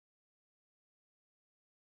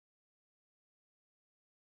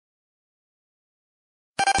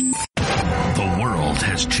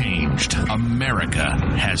world has changed. America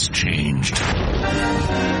has changed.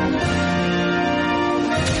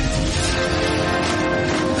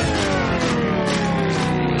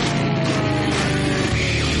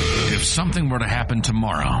 If something were to happen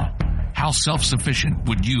tomorrow, how self-sufficient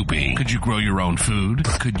would you be? Could you grow your own food?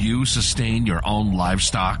 Could you sustain your own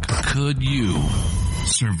livestock? Could you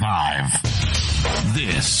survive?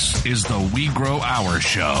 This is the We Grow Our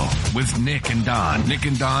Show with Nick and Don. Nick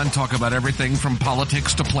and Don talk about everything from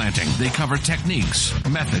politics to planting. They cover techniques,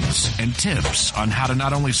 methods, and tips on how to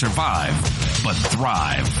not only survive, but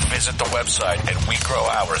thrive. Visit the website at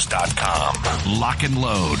WeGrowOurs.com. Lock and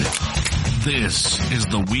load. This is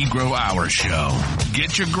the We Grow Our Show.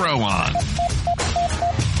 Get your grow on.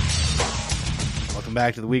 Welcome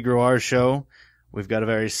back to the We Grow Our Show. We've got a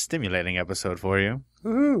very stimulating episode for you.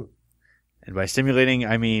 Woohoo! And by stimulating,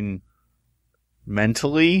 I mean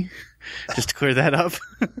mentally, just to clear that up.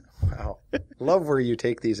 Wow. Love where you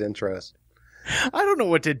take these intros. I don't know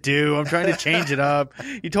what to do. I'm trying to change it up.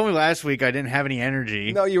 You told me last week I didn't have any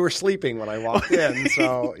energy. No, you were sleeping when I walked in,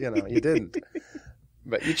 so, you didn't.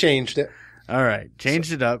 But you changed it. All right.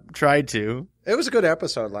 Changed it up. Tried to. It was a good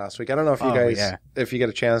episode last week. I don't know if you guys, if you get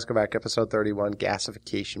a chance, go back episode 31,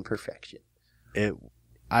 Gasification Perfection.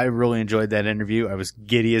 I really enjoyed that interview. I was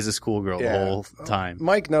giddy as a schoolgirl the whole time.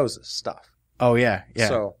 Mike knows his stuff. Oh, yeah. Yeah.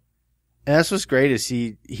 So, and that's what's great is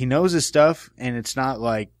he knows his stuff, and it's not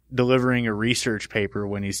like delivering a research paper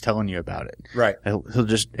when he's telling you about it. Right. He'll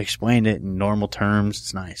just explain it in normal terms.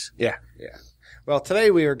 It's nice. Yeah. Yeah. Well, today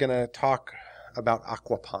we are going to talk about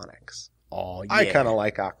aquaponics. Oh, yeah. I kind of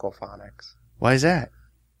like aquaponics. Why is that?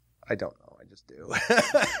 I don't know. I just do.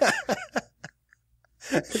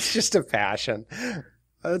 It's just a passion.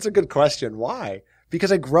 That's a good question. Why?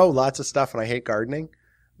 Because I grow lots of stuff and I hate gardening,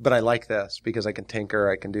 but I like this because I can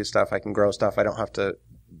tinker, I can do stuff, I can grow stuff. I don't have to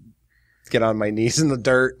get on my knees in the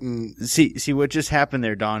dirt and see what just happened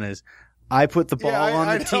there, Don, is I put the ball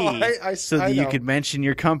on the tee so that you could mention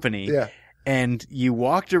your company. Yeah. And you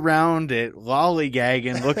walked around it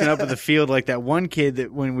lollygagging, looking up at the field like that one kid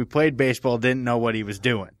that when we played baseball didn't know what he was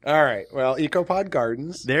doing. All right. Well, EcoPod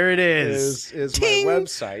Gardens. There it is. Is my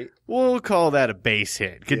website. We'll call that a base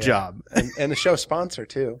hit. Good job. And a show sponsor,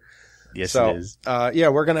 too. Yes, it is.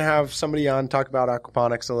 We're going to have somebody on, talk about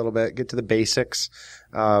aquaponics a little bit, get to the basics.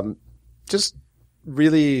 Just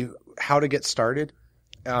really how to get started,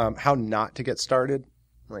 how not to get started.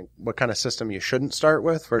 Like what kind of system you shouldn't start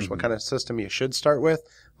with versus what kind of system you should start with.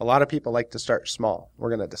 A lot of people like to start small. We're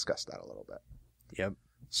going to discuss that a little bit. Yep.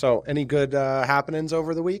 So any good happenings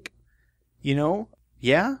over the week?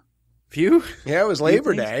 Yeah. Few. Yeah, it was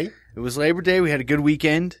Labor Day. It was Labor Day. We had a good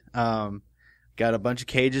weekend. Got a bunch of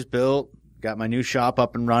cages built. Got my new shop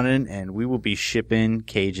up and running, and we will be shipping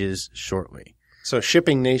cages shortly. So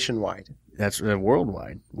shipping nationwide. That's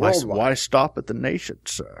worldwide. Worldwide. Why stop at the nation,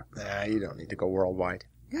 sir? Nah, you don't need to go worldwide.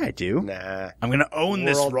 Yeah, I do. Nah. I'm going to own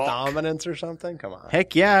this rock. World dominance or something? Come on.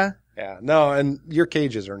 Heck yeah. Yeah. No, and your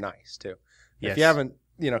cages are nice, too. Yes. If you haven't,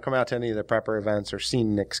 come out to any of the prepper events or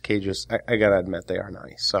seen Nick's cages, I got to admit they are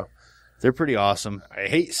nice. So they're pretty awesome. I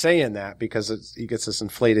hate saying that because he gets this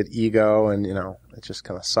inflated ego and, it just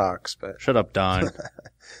kind of sucks. But shut up, Don.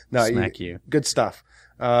 No, Smack you. Good stuff.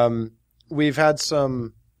 We've had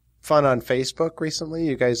some fun on Facebook recently.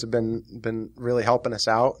 You guys have been really helping us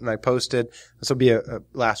out, and I posted, this will be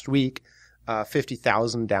last week,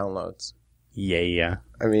 50,000 downloads. Yeah.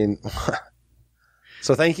 I mean,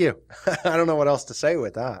 so thank you. I don't know what else to say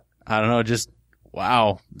with that. I don't know, just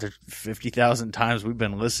wow. There's 50,000 times we've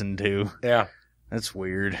been listened to. Yeah. That's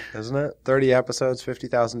weird. Isn't it? 30 episodes,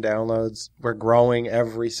 50,000 downloads. We're growing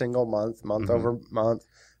every single month over month.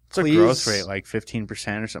 It's a growth rate, like 15%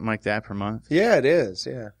 or something like that per month. Yeah, it is.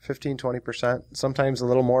 Yeah. 15, 20%. Sometimes a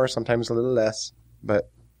little more, sometimes a little less.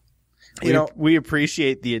 But, we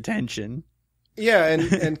appreciate the attention. Yeah,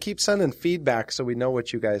 and keep sending feedback so we know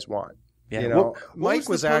what you guys want. Yeah. Mike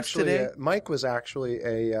was actually a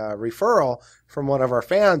referral from one of our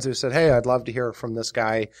fans who said, "Hey, I'd love to hear from this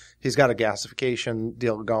guy. He's got a gasification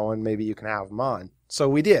deal going. Maybe you can have him on." So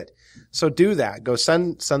we did. So do that. Go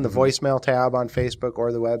send the voicemail tab on Facebook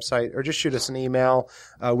or the website, or just shoot us an email,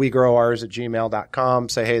 wegrowours@gmail.com.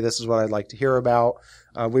 Say, hey, this is what I'd like to hear about.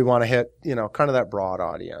 We want to hit, kind of that broad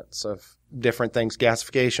audience of different things.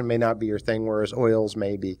 Gasification may not be your thing, whereas oils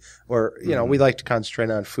may be. Or, we like to concentrate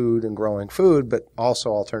on food and growing food, but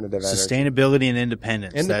also alternative energy. Sustainability and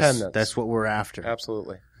independence. Independence. That's what we're after.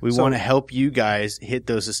 Absolutely. We want to help you guys hit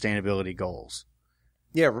those sustainability goals.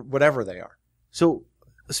 Yeah, whatever they are. So,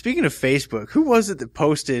 speaking of Facebook, who was it that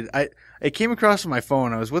posted? It came across on my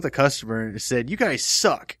phone. I was with a customer and it said, "You guys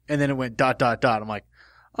suck," and then it went ... I'm like,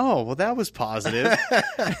 oh, well, that was positive.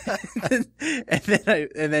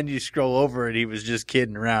 and then you scroll over and he was just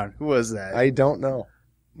kidding around. Who was that? I don't know.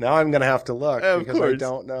 Now I'm going to have to look because course. I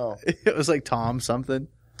don't know. It was like Tom something.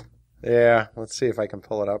 Yeah, let's see if I can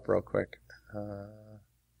pull it up real quick.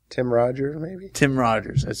 Tim Rogers, maybe? Tim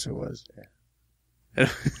Rogers, that's who it was. Yeah.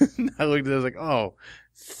 I looked at it, I was like, oh,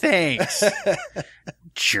 thanks,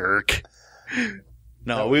 jerk.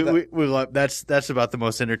 No, we that's about the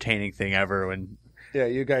most entertaining thing ever. When yeah,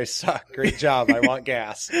 you guys suck. Great job. I want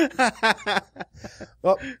gas.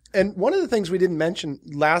 Well, and one of the things we didn't mention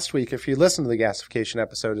last week, if you listen to the gasification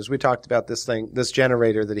episode, is we talked about this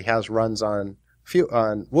generator that he has runs on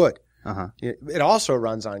wood. Uh-huh. It also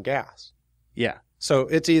runs on gas. Yeah. So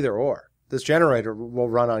it's either or. This generator will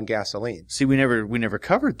run on gasoline. See, we never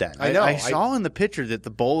covered that. I know. I saw in the picture that the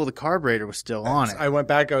bowl of the carburetor was still on it. I went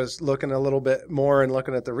back. I was looking a little bit more and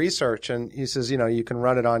looking at the research, and he says, you can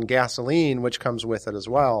run it on gasoline, which comes with it as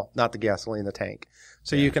well. Not the gasoline, the tank.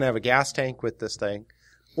 So you can have a gas tank with this thing,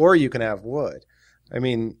 or you can have wood. I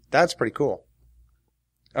mean, that's pretty cool.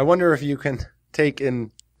 I wonder if you can take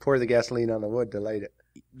and pour the gasoline on the wood to light it.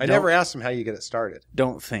 I never asked him how you get it started.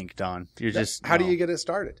 Don't think, Don. How do you get it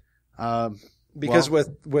started? Because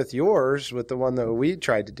with yours, with the one that we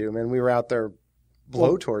tried to do, man, we were out there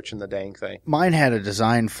blowtorching the dang thing. Mine had a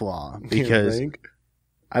design flaw because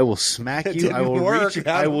I will smack you. I will reach.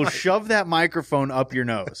 I will shove that microphone up your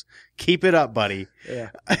nose. Keep it up, buddy. Yeah.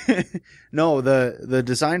 No, the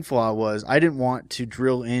design flaw was I didn't want to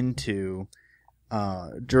drill into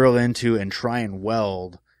and try and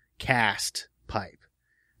weld cast pipe.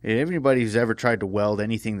 Everybody who's ever tried to weld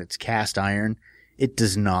anything that's cast iron, it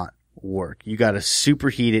does not work. You got to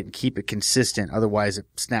superheat it and keep it consistent. Otherwise it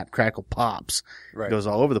snap, crackle, pops. Right. It goes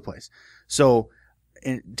all over the place. So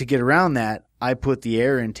to get around that, I put the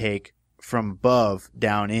air intake from above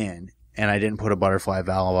down in, and I didn't put a butterfly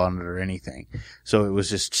valve on it or anything. So it was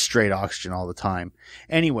just straight oxygen all the time.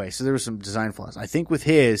 Anyway, so there were some design flaws. I think with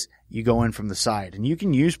his, you go in from the side, and you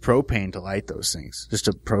can use propane to light those things. Just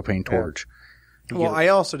a propane torch. Yeah. Well, I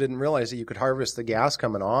also didn't realize that you could harvest the gas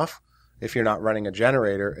coming off if you're not running a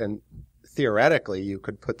generator, and theoretically you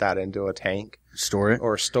could put that into a tank, store it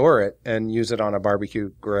and use it on a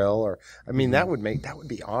barbecue grill, or I mean that would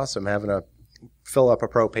be awesome having fill up a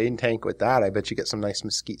propane tank with that. I bet you get some nice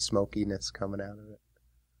mesquite smokiness coming out of it.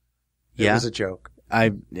 It was a joke.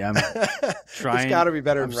 I'm trying. It's got to be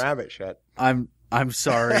better than rabbit shit. I'm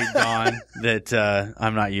sorry, Don, that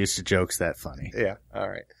I'm not used to jokes that funny. Yeah. All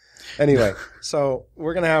right. Anyway, so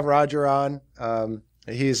we're going to have Roger on.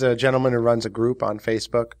 He's a gentleman who runs a group on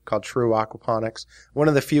Facebook called True Aquaponics. One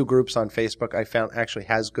of the few groups on Facebook I found actually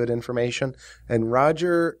has good information. And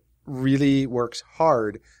Roger really works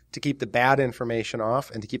hard to keep the bad information off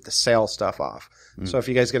and to keep the sales stuff off. So if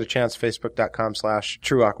you guys get a chance,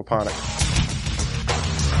 facebook.com/True Aquaponics.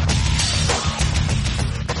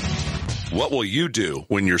 What will you do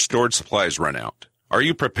when your stored supplies run out? Are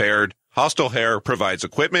you prepared? Hostile Hair provides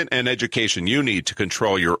equipment and education you need to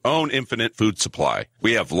control your own infinite food supply.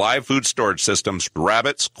 We have live food storage systems,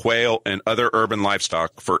 rabbits, quail, and other urban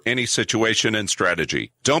livestock for any situation and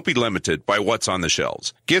strategy. Don't be limited by what's on the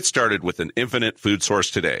shelves. Get started with an infinite food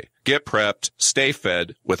source today. Get prepped, stay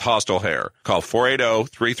fed with Hostile Hair. Call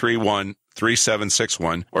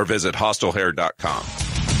 480-331-3761 or visit hostilehair.com.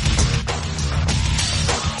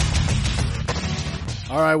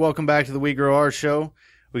 All right, welcome back to the We Grow Ours show.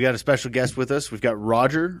 We got a special guest with us. We've got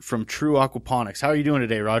Roger from True Aquaponics. How are you doing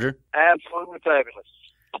today, Roger? Absolutely fabulous.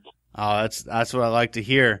 Oh, that's what I like to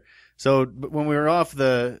hear. So when we were off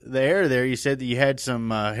the air there, you said that you had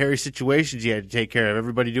some hairy situations you had to take care of.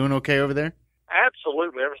 Everybody doing okay over there?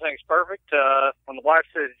 Absolutely. Everything's perfect. When the wife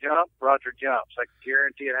says jump, Roger jumps. I can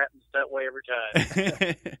guarantee it happens that way every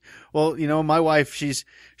time. Well, my wife,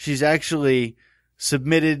 she's actually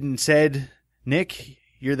submitted and said, Nick,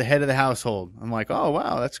 you're the head of the household. I'm like, oh,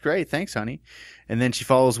 wow, that's great. Thanks, honey. And then she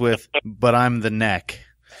follows with, but I'm the neck.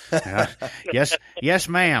 Yes,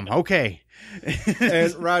 ma'am. Okay.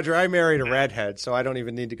 And Roger, I married a redhead, so I don't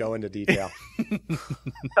even need to go into detail.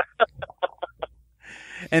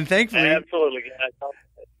 And thankfully,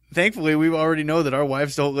 we already know that our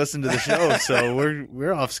wives don't listen to the show, so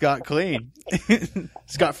we're off scot-clean.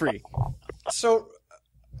 Scot-free. So,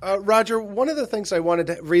 Roger, one of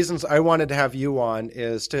the reasons I wanted to have you on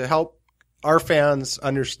is to help our fans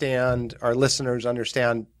understand, our listeners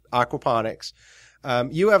understand aquaponics.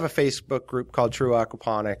 You have a Facebook group called True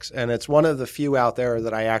Aquaponics, and it's one of the few out there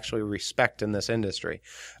that I actually respect in this industry.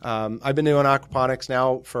 I've been doing aquaponics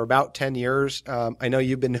now for about 10 years. I know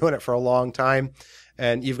you've been doing it for a long time,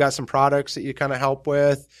 and you've got some products that you kind of help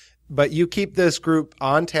with, but you keep this group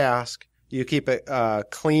on task. you keep it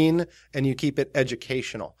clean, and you keep it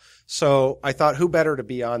educational. So I thought, who better to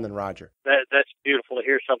be on than Roger? That's beautiful to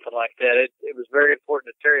hear something like that. It was very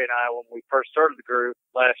important to Terry and I when we first started the group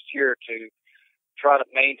last year to try to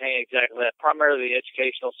maintain exactly that, primarily the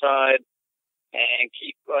educational side, and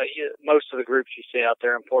keep most of the groups you see out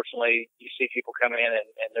there. Unfortunately, you see people come in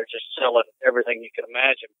and they're just selling everything you can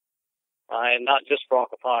imagine, and not just for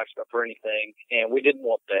aquaponics, but for anything. And we didn't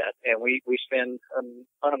want that, and we spend an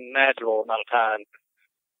unimaginable amount of time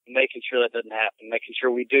making sure that doesn't happen, making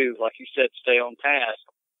sure we do, like you said, stay on task.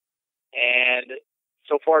 And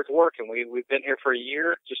so far it's working. We've been here for a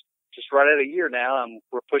year, just right at a year now, and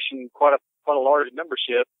we're pushing quite a large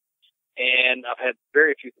membership, and I've had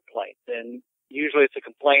very few complaints. And usually it's a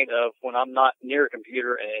complaint of when I'm not near a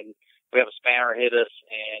computer and we have a spanner hit us,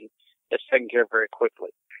 and it's taken care of very quickly.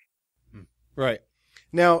 Right.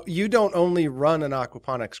 Now, you don't only run an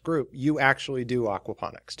aquaponics group, you actually do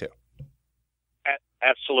aquaponics too.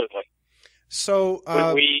 Absolutely. So,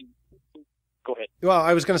 we go ahead. Well,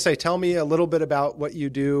 I was going to say, tell me a little bit about what you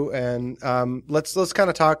do, and let's kind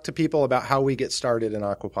of talk to people about how we get started in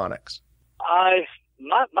aquaponics.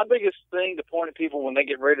 My biggest thing to point at people when they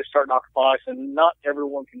get ready to start in aquaponics, and not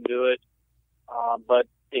everyone can do it, but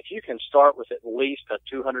if you can start with at least a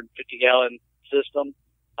 250-gallon system,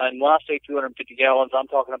 and when I say 250 gallons, I'm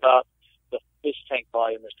talking about the fish tank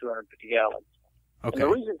volume is 250 gallons. Okay. And the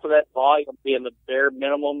reason for that volume being the bare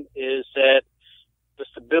minimum is that the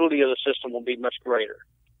stability of the system will be much greater.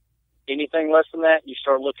 Anything less than that, you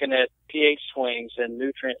start looking at pH swings and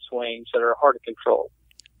nutrient swings that are hard to control.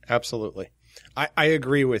 Absolutely. I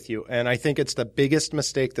agree with you. And I think it's the biggest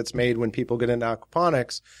mistake that's made when people get into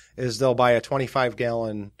aquaponics is they'll buy a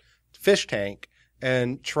 25-gallon fish tank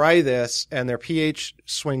and try this, and their pH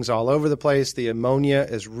swings all over the place. The ammonia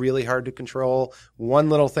is really hard to control. One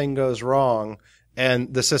little thing goes wrong,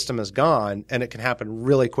 and the system is gone, and it can happen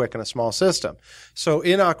really quick in a small system. So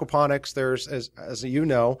in aquaponics, there's, as you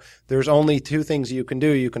know, there's only two things you can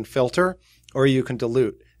do. You can filter or you can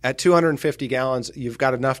dilute. At 250 gallons, you've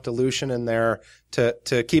got enough dilution in there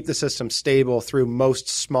to keep the system stable through most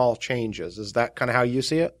small changes. Is that kind of how you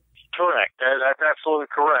see it? Correct. That's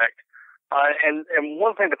absolutely correct. And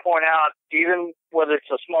one thing to point out, even whether it's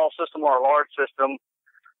a small system or a large system,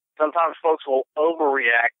 sometimes folks will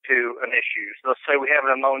overreact to an issue. So let's say we have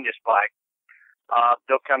an ammonia spike.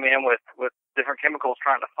 They'll come in with different chemicals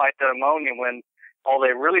trying to fight that ammonia when all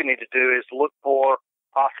they really need to do is look for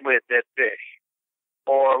possibly a dead fish,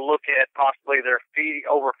 or look at possibly their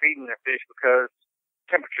overfeeding their fish because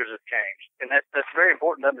temperatures have changed. And that's very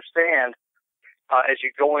important to understand as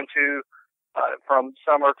you go into from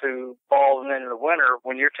summer to fall and then in the winter.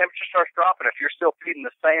 When your temperature starts dropping, if you're still feeding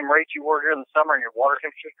the same rate you were during the summer and your water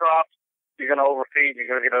temperature drops, you're going to overfeed and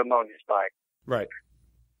you're going to get an ammonia spike. Right.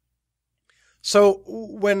 So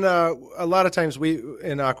when a lot of times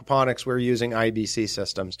in aquaponics, we're using IBC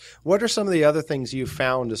systems. What are some of the other things you've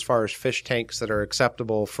found as far as fish tanks that are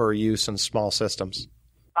acceptable for use in small systems?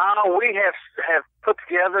 We have put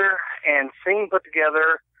together and seen put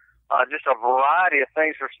together just a variety of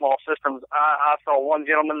things for small systems. I saw one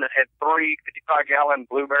gentleman that had 3 55-gallon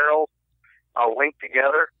blue barrels linked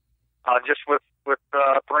together just with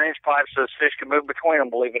 3-inch pipes so his fish could move between them,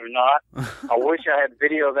 believe it or not. I wish I had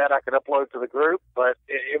video of that I could upload to the group, but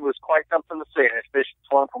it was quite something to see. His fish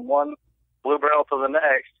swung from one blue barrel to the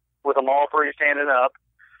next with them all 3 standing up.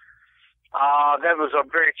 That was a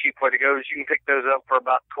very cheap way to go. You can pick those up for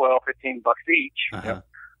about $12, $15 each. Uh-huh.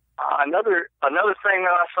 Another thing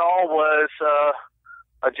that I saw was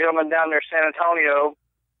a gentleman down there in San Antonio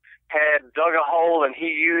had dug a hole, and he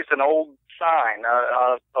used an old sign,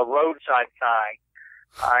 a roadside sign.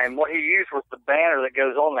 And what he used was the banner that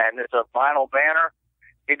goes on that, and it's a vinyl banner.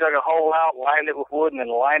 He dug a hole out, lined it with wood, and then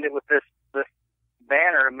lined it with this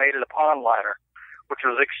banner and made it a pond liner, which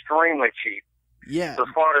was extremely cheap. Yeah. So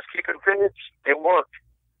as far as keeping fish, it worked.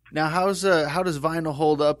 Now, how does vinyl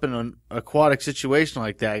hold up in an aquatic situation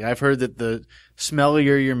like that? I've heard that the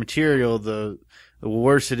smellier your material, the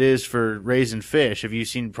worse it is for raising fish. Have you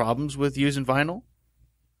seen problems with using vinyl?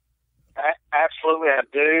 Absolutely, I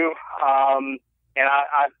do. And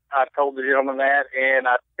I told the gentleman that, and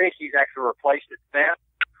I think he's actually replaced it since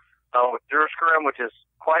with Durascrim, which is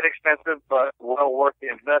quite expensive, but well worth the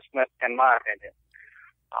investment, in my opinion.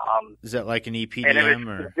 Is that like an EPDM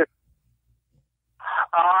or?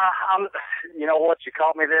 You know what? You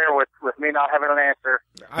caught me there with me not having an answer.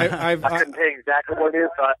 I couldn't tell you exactly what it is,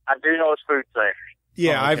 but I do know it's food safe.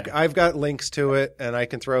 Yeah, oh, okay. I've got links to it, and I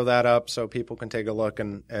can throw that up so people can take a look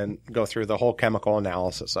and go through the whole chemical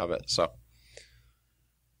analysis of it. So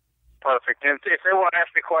perfect. And if they want to ask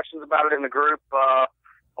me questions about it in the group,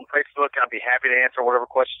 on Facebook. I'd be happy to answer whatever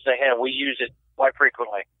questions they have. We use it quite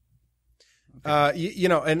frequently.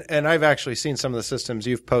 And I've actually seen some of the systems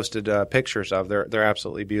you've posted pictures of. They're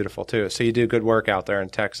absolutely beautiful too. So you do good work out there in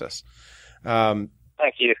Texas. Thank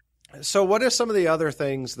you. So what are some of the other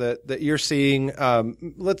things that you're seeing?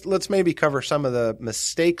 Let's maybe cover some of the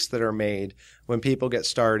mistakes that are made when people get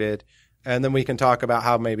started, and then we can talk about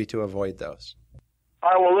how maybe to avoid those. All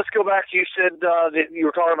right, well, let's go back. You said that you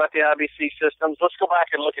were talking about the IBC systems. Let's go back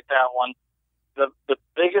and look at that one. The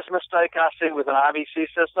biggest mistake I see with an IBC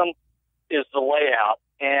system is the layout,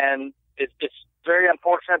 and it's very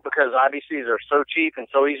unfortunate because IBCs are so cheap and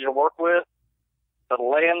so easy to work with, but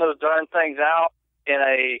laying those darn things out in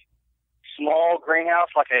a small greenhouse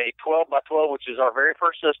like a 12 by 12, which is our very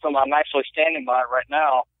first system, I'm actually standing by it right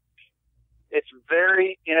now, it's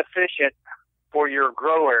very inefficient for your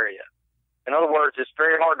grow area. In other words, it's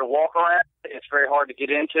very hard to walk around, it's very hard to get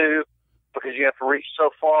into because you have to reach so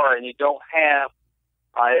far and you don't have,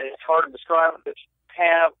 it's hard to describe, but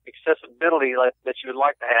have accessibility that you would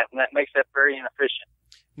like to have, and that makes that very inefficient.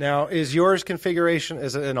 Now, is yours configuration,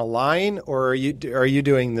 is it in a line, or are you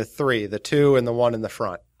doing the three, the two and the one in the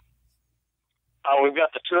front? We've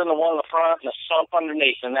got the two and the one in the front and the sump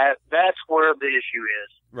underneath, and that's where the issue is.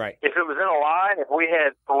 Right. If it was in a line, if we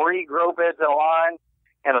had 3 grow beds in a line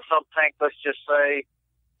and a sump tank, let's just say,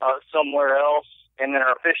 somewhere else, and then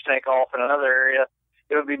our fish tank off in another area,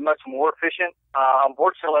 it would be much more efficient.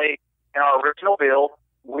 Unfortunately, in our original build,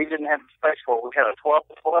 we didn't have the space for it. We had a 12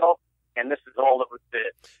 to 12, and this is all that would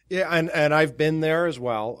fit. Yeah, and I've been there as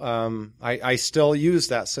well. I still use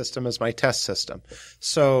that system as my test system.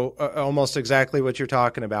 So almost exactly what you're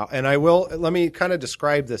talking about. And let me kind of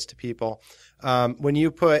describe this to people. When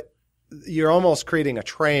you're almost creating a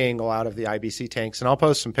triangle out of the IBC tanks, and I'll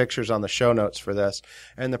post some pictures on the show notes for this.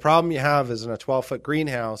 And the problem you have is in a 12-foot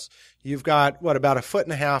greenhouse, you've got, about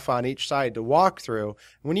 1.5 feet on each side to walk through.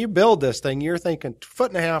 When you build this thing, you're thinking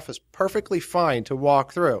 1.5 feet is perfectly fine to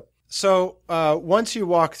walk through. So once you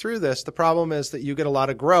walk through this, the problem is that you get a lot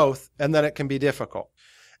of growth, and then it can be difficult.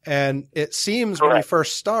 And it seems Correct. When you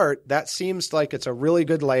first start, that seems like it's a really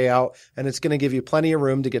good layout, and it's going to give you plenty of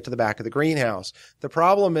room to get to the back of the greenhouse. The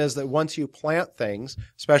problem is that once you plant things,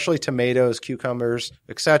 especially tomatoes, cucumbers,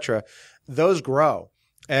 etc., those grow.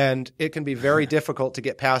 And it can be very difficult to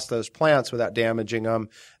get past those plants without damaging them,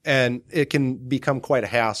 and it can become quite a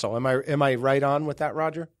hassle. Am I right on with that,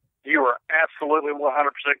 Roger? You are absolutely 100%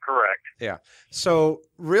 correct. Yeah. So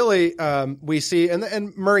really, we see,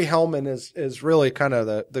 and Murray Hellman is really kind of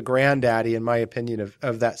the granddaddy, in my opinion,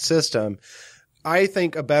 of that system. I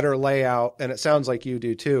think a better layout, and it sounds like you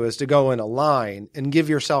do too, is to go in a line and give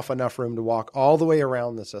yourself enough room to walk all the way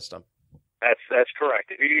around the system. That's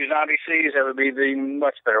correct. If you use IBCs, that would be the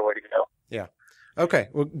much better way to go. Yeah. Okay.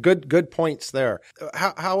 Well, good points there.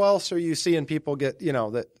 How else are you seeing people get,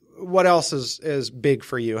 that? What else is big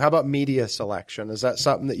for you? How about media selection? Is that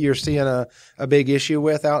something that you're seeing a big issue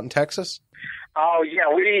with out in Texas? Oh, yeah.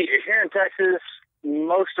 Here in Texas,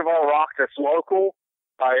 most of our rock that's local,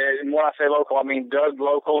 and when I say local, I mean dug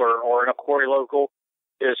local or in a quarry local,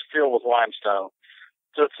 is filled with limestone.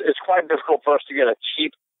 So it's quite difficult for us to get a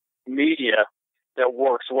cheap media that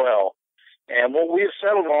works well. And what we've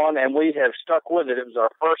settled on, and we have stuck with it, was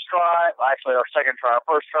our first try, actually our second try. Our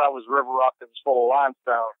first try was river rock that was full of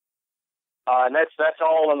limestone. And that's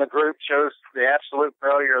all in the group, shows the absolute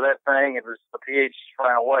failure of that thing. It was the pH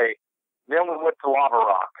ran away. Then we went to lava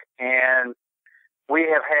rock, and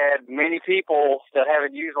we have had many people that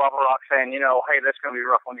haven't used lava rock saying, hey, that's going to be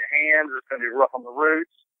rough on your hands, it's going to be rough on the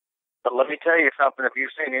roots. But let me tell you something, if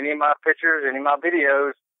you've seen any of my pictures, any of my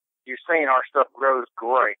videos, you've seen our stuff grows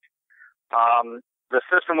great. The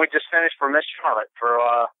system we just finished for Miss Charlotte, for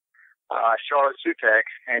Charlotte Sutek,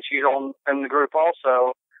 and she's in the group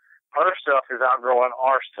also. Her stuff is outgrowing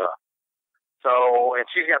our stuff. So, and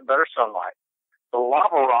she's got better sunlight. The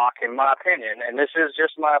lava rock, in my opinion, and this is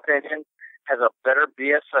just my opinion, has a better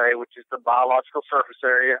BSA, which is the biological surface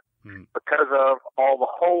area, because of all the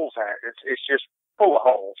holes in it. It's just full of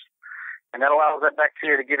holes. And that allows that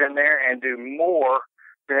bacteria to get in there and do more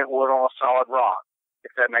than it would on a solid rock,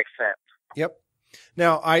 if that makes sense. Yep.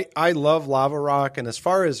 Now, I love lava rock, and as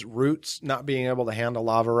far as roots not being able to handle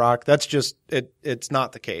lava rock, that's just it's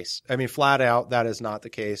not the case. I mean, flat out, that is not the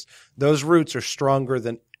case. Those roots are stronger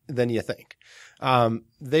than you think.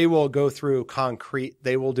 They will go through concrete.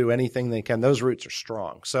 They will do anything they can. Those roots are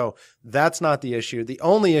strong. So that's not the issue. The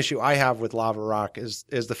only issue I have with lava rock is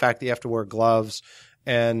the fact that you have to wear gloves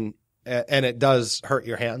and and it does hurt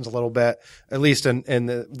your hands a little bit. At least in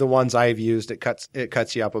the ones I've used, it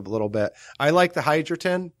cuts you up a little bit. I like the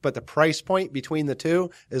Hydrotin, but the price point between the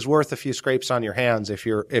two is worth a few scrapes on your hands if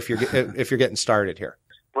you're getting started here.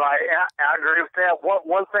 Right, I agree with that.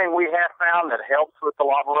 One thing we have found that helps with the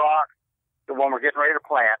lava rock, when we're getting ready to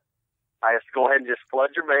plant, I just go ahead and just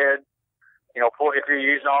flood your bed. If you're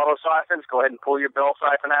using auto siphons, go ahead and pull your bell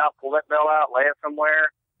siphon out, pull that bell out, lay it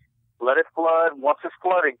somewhere, let it flood. Once it's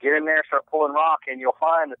flooded, get in there, start pulling rock, and you'll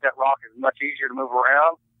find that rock is much easier to move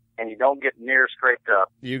around, and you don't get near scraped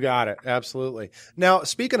up. You got it. Absolutely. Now,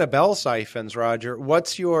 speaking of bell siphons, Roger,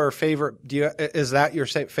 what's your favorite? Is that your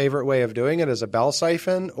favorite way of doing it as a bell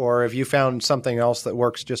siphon, or have you found something else that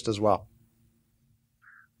works just as well?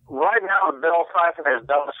 Right now, the bell siphon has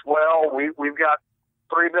done us well. We've got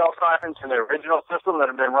 3 bell siphons in the original system that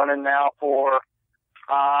have been running now for,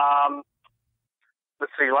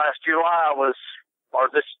 last July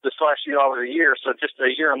this last July was a year, so just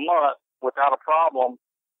a year and a month without a problem,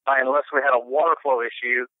 unless we had a water flow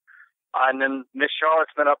issue. And then Miss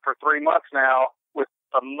Charlotte's been up for 3 months now with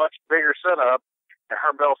a much bigger setup, and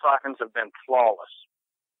her bell siphons have been flawless.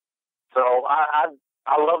 So I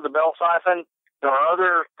love the bell siphon. There are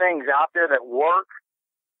other things out there that work.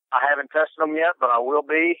 I haven't tested them yet, but I will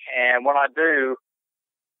be. And when I do,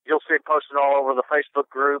 you'll see it posted all over the Facebook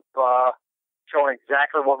group, showing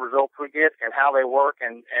exactly what results we get and how they work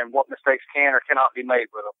and what mistakes can or cannot be made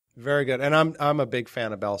with them. Very good. And I'm a big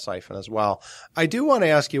fan of bell siphon as well. I do want to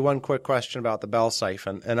ask you one quick question about the bell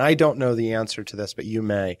siphon, and I don't know the answer to this, but you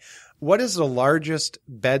may. What is the largest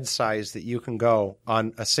bed size that you can go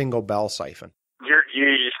on a single bell siphon?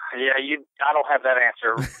 I don't have that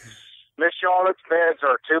answer. Miss Charlotte's beds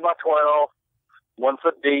are 2x12, 1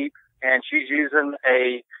 foot deep, and she's using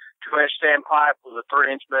a 2-inch standpipe with a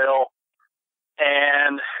 3-inch bell.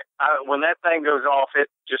 And when that thing goes off, it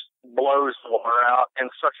just blows the water out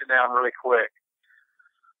and sucks it down really quick.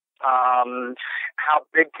 How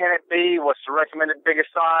big can it be? What's the recommended biggest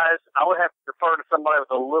size? I would have to defer to somebody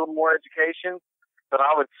with a little more education, but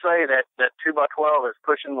I would say that 2x12 is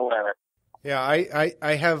pushing the limit. Yeah,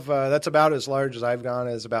 I have, that's about as large as I've gone,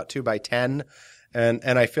 is about 2x10.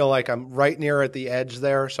 And I feel like I'm right near at the edge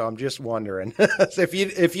there. So I'm just wondering if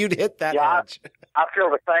you'd hit that edge. I feel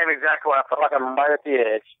the same exact way. I feel like I'm right at the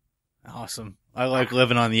edge. Awesome. I like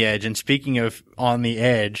living on the edge. And speaking of on the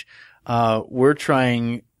edge, we're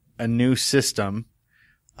trying a new system,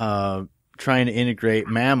 trying to integrate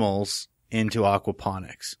mammals into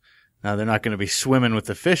aquaponics. Now, they're not going to be swimming with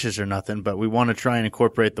the fishes or nothing, but we want to try and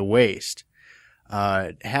incorporate the waste.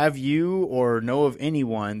 Have you or know of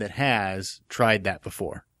anyone that has tried that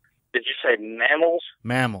before? Did you say mammals?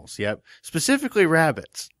 Mammals, yep. Specifically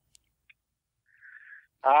rabbits.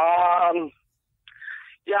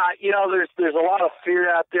 Yeah, there's a lot of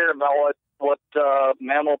fear out there about what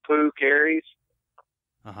mammal poo carries.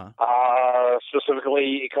 Specifically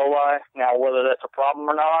E. coli. Now, whether that's a problem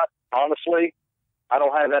or not, honestly, I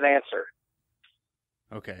don't have that answer.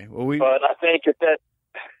 Okay. Well, but I think that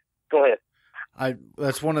go ahead.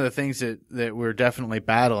 That's one of the things that we're definitely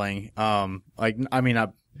battling. I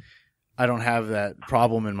don't have that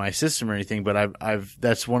problem in my system or anything, but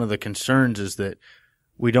that's one of the concerns is that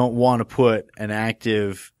we don't want to put an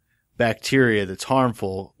active bacteria that's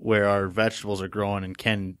harmful where our vegetables are growing and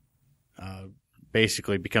can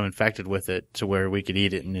basically become infected with it to where we could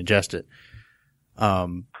eat it and ingest it.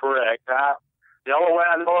 Correct. The only way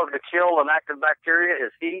I know of to kill an active bacteria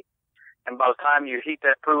is heat. And by the time you heat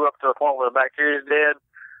that poo up to the point where the bacteria is dead,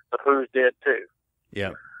 the poo's dead too.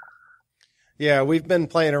 Yeah. Yeah, we've been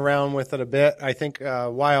playing around with it a bit. I think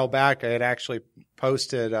a while back I had actually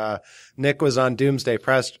posted, Nick was on Doomsday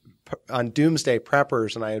Preppers,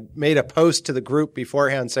 and I had made a post to the group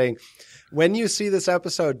beforehand saying, when you see this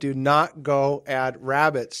episode, do not go add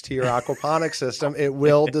rabbits to your aquaponics system. It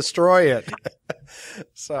will destroy it.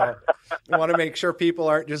 So I want to make sure people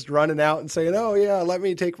aren't just running out and saying, oh, yeah, let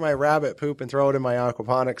me take my rabbit poop and throw it in my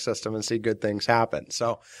aquaponics system and see good things happen.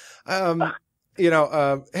 So, hey,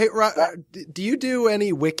 do you do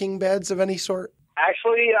any wicking beds of any sort?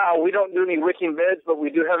 Actually, we don't do any wicking beds, but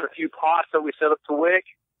we do have a few pots that we set up to wick,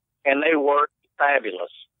 and they work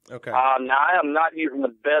fabulous. Okay. Now, I am not using the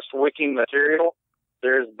best wicking material.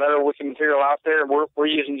 There's better wicking material out there. We're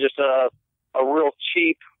using just a real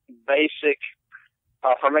cheap, basic,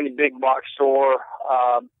 from any big box store,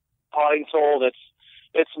 potting soil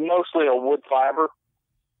it's mostly a wood fiber.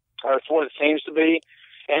 That's what it seems to be.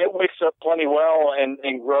 And it wicks up plenty well and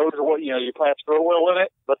grows your plants grow well in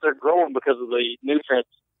it, but they're growing because of the nutrients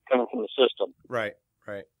coming from the system. Right.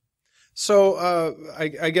 So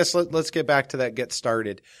I guess let's get back to that get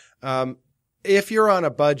started. if you're on a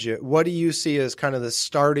budget, what do you see as kind of the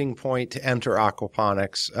starting point to enter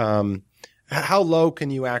aquaponics? How low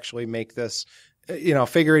can you actually make this?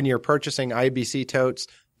 Figuring you're purchasing IBC totes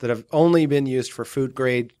that have only been used for food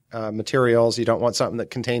grade materials. You don't want something that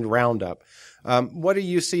contained Roundup. What are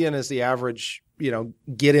you seeing as the average,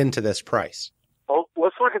 get into this price? Well,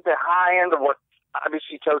 let's look at the high end of what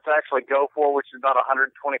IBC totes actually go for, which is about $125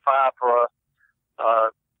 for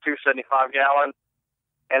a 275 gallon.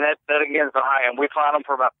 And that again is the high end. We find them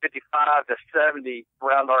for about 55 to 70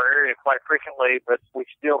 around our area quite frequently, but we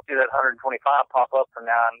still see that 125 pop up from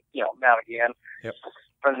now and again. Yep.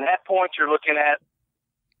 From that point, you're looking at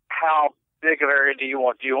how big of area do you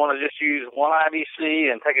want? Do you want to just use one IBC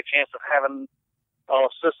and take a chance of having a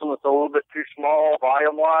system that's a little bit too small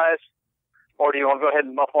volume-wise? Or do you want to go ahead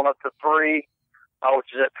and bump on up to 3?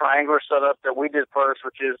 Which is that triangular setup that we did first,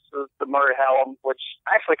 which is the Murray Hallam, which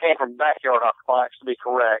actually came from Backyard Aquaponics, to be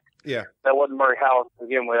correct. Yeah. That wasn't Murray Hallam to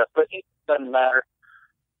begin with, but it doesn't matter.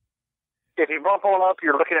 If you bump on up,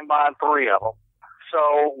 you're looking at buying 3 of them.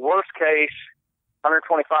 So worst case,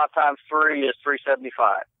 125 times 3 is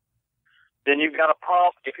 375. Then you've got a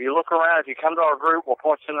pump. If you look around, if you come to our group, we'll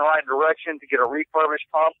point you in the right direction to get a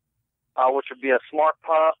refurbished pump, which would be a smart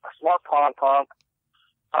pond pump.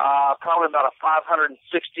 Probably about a 560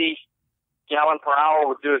 gallon per hour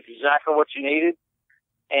would do exactly what you needed.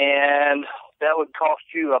 And that would cost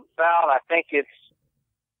you about, I think it's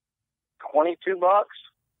 $22.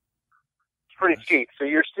 It's pretty cheap. So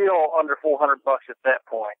you're still under $400 at that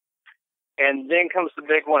point. And then comes the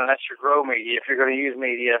big one, and that's your grow media. If you're going to use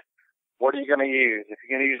media, what are you going to use? If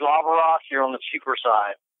you're going to use lava rocks, you're on the cheaper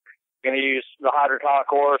side. If you're going to use the hydrotonic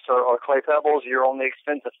ores or clay pebbles, you're on the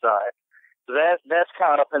expensive side. So that's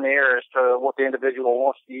kind of up in the air as to what the individual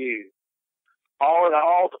wants to use. All in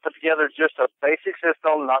all, to put together just a basic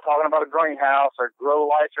system, not talking about a greenhouse or grow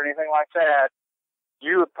lights or anything like that,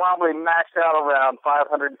 you would probably max out around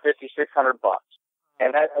 $550, $600.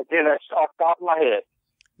 And that, again, that's off the top of my head.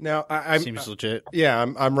 Now, seems legit. Yeah,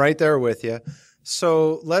 I'm right there with you.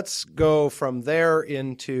 So let's go from there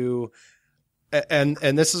into, and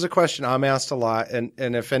this is a question I'm asked a lot, and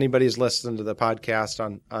if anybody's listened to the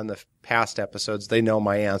podcast on the past episodes, they know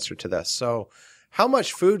my answer to this. So how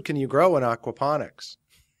much food can you grow in aquaponics?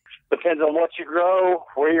 Depends on what you grow,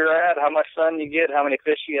 where you're at, how much sun you get, how many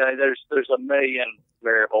fish you get. There's a million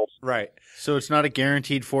variables. Right. So it's not a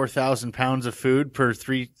guaranteed 4,000 pounds of food per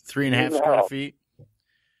three and a half square feet?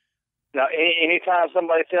 Now, anytime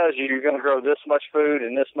somebody tells you you're going to grow this much food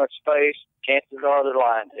in this much space, chances are they're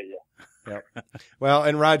lying to you. Yep. Well,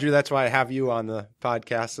 and Roger, that's why I have you on the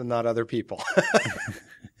podcast and not other people.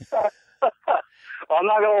 Well, I'm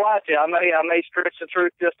not going to lie to you. I may stretch the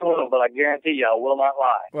truth just a little, but I guarantee you I will not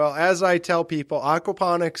lie. Well, as I tell people,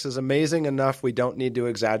 aquaponics is amazing enough. We don't need to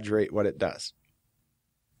exaggerate what it does.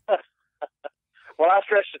 When I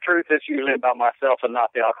stretch the truth, it's usually about myself and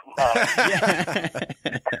not the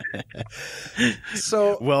aquaponics.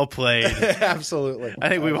 So well played. Absolutely. I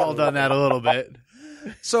think we've all done that a little bit.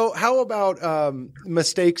 So how about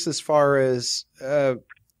mistakes as far as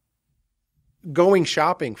going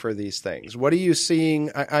shopping for these things? What are you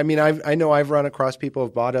seeing? I mean, I know I've run across people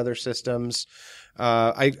who've bought other systems.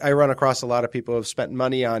 I run across a lot of people who have spent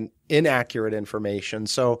money on inaccurate information.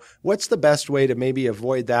 So what's the best way to maybe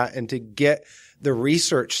avoid that and to get the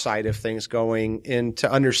research side of things going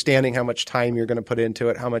into understanding how much time you're going to put into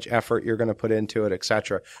it, how much effort you're going to put into it, et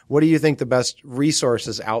cetera? What do you think the best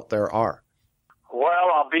resources out there are? Well,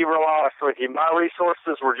 I'll be real honest with you. My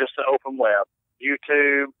resources were just the open web,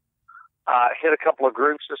 YouTube, hit a couple of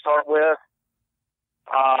groups to start with,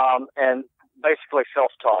 and basically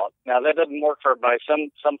self-taught. Now, that doesn't work for everybody.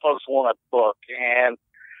 Some folks want a book, and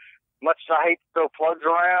much as I hate to throw plugs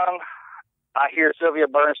around, I hear Sylvia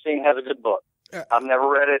Bernstein has a good book. I've never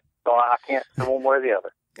read it, so I can't say one way or the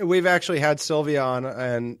other. We've actually had Sylvia on,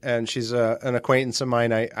 and she's an acquaintance of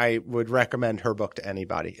mine. I would recommend her book to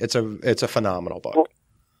anybody. It's a phenomenal book. Well,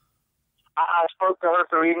 I spoke to her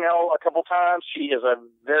through email a couple times. She is a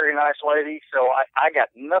very nice lady, so I got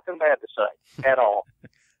nothing bad to say at all.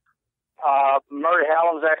 Murray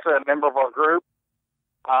Hallam's actually a member of our group.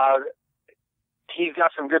 He's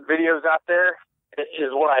got some good videos out there,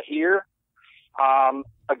 is what I hear.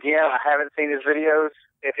 Again, I haven't seen his videos.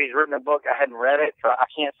 If he's written a book, I hadn't read it, so I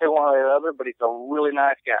can't say one or the other, but he's a really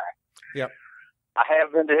nice guy. Yep. I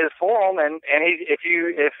have been to his forum, and if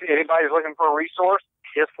anybody's looking for a resource,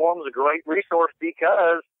 his forum is a great resource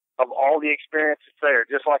because of all the experience that's there.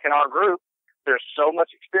 Just like in our group, there's so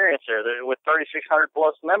much experience there. With 3,600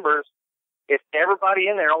 plus members, if everybody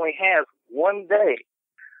in there only has one day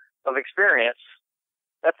of experience,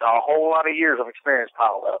 that's a whole lot of years of experience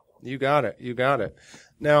piled up. You got it. You got it.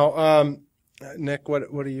 Now, Nick,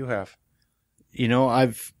 what do you have? You know,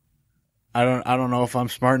 I don't know if I'm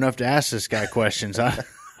smart enough to ask this guy questions. I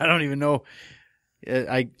don't even know.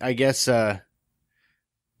 I guess, well,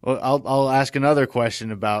 I'll ask another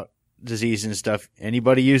question about disease and stuff.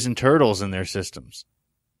 Anybody using turtles in their systems?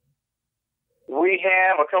 We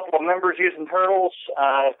have a couple of members using turtles.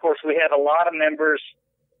 Of course, we had a lot of members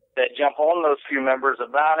that jump on those few members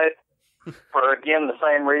about it for, again, the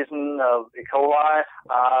same reason of E. coli.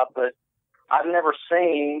 But I've never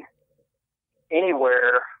seen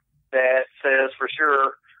anywhere that says for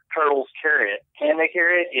sure turtles carry it. Can they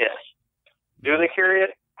carry it? Yes. Do they carry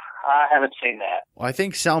it? I haven't seen that. Well, I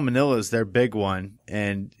think salmonella is their big one,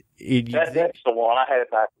 and that's the one. I had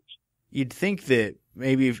it backwards. You'd think that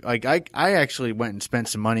maybe, like, I actually went and spent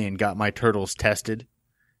some money and got my turtles tested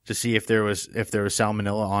to see if there was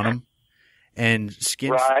salmonella on them, and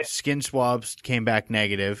skin swabs came back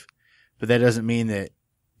negative, but that doesn't mean that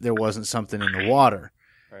there wasn't something in the water.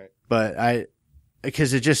 Right. But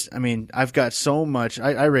because I've got so much.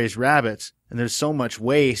 I raise rabbits, and there's so much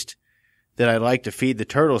waste that I like to feed the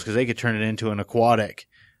turtles because they could turn it into an aquatic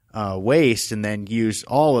waste and then use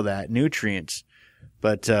all of that nutrients.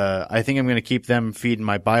 But I think I'm going to keep them feeding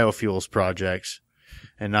my biofuels projects,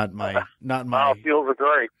 and not my biofuels are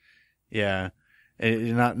great. Yeah,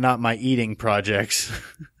 not my eating projects.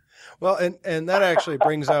 Well, and that actually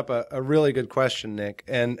brings up a really good question, Nick.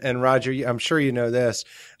 And Roger, I'm sure you know this.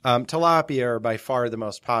 Tilapia are by far the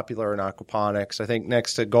most popular in aquaponics. I think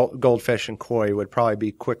next to goldfish and koi would probably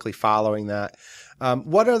be quickly following that.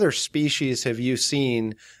 What other species have you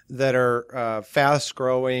seen that are fast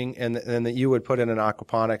growing and that you would put in an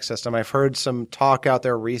aquaponics system? I've heard some talk out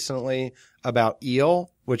there recently about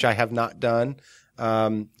eel, which I have not done,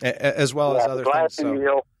 as well as other things.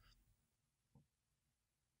 Eel.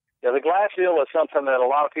 Yeah, the glass eel is something that a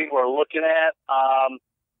lot of people are looking at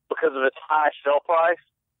because of its high sell price.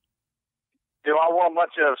 Do I want a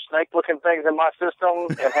bunch of snake-looking things in my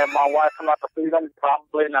system and have my wife come out to feed them?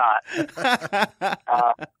 Probably not.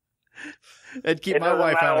 That'd keep my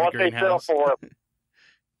wife out of the greenhouse.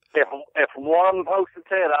 If one pokes its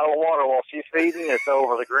head out of the water while she's feeding, it's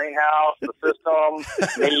over. The greenhouse, the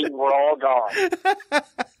system, me, we're all gone.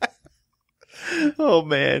 Oh,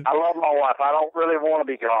 man. I love my wife. I don't really want to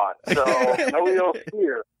be gone. So, no eels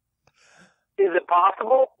here. Is it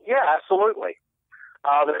possible? Yeah, absolutely.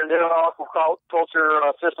 They're doing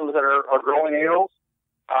aquaculture systems that are growing eels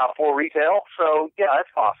for retail. So, yeah,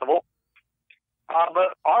 it's possible.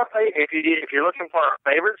 But if you're looking for our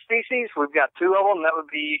favorite species, we've got two of them. That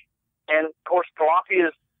would be, and of course, tilapia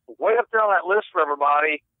is way up there on that list for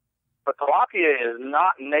everybody. But tilapia is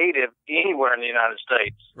not native anywhere in the United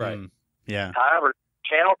States. Right. Yeah. However,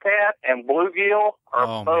 channel cat and bluegill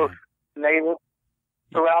are both native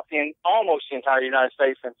throughout almost the entire United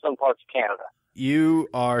States and some parts of Canada. You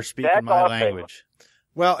are speaking my language.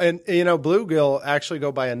 Well, and, bluegill actually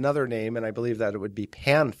go by another name, and I believe that it would be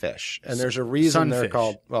panfish. And there's a reason they're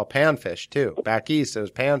called, panfish, too. Back east, it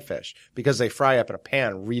was panfish, because they fry up in a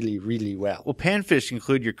pan really, really well. Well, panfish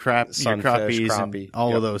include your crappies and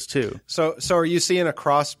all of those, too. So are you seeing a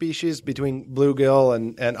cross species between bluegill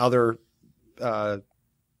and other,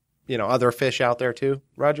 other fish out there, too,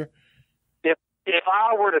 Roger? If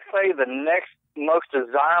I were to say the next most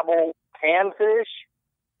desirable panfish,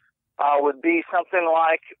 would be something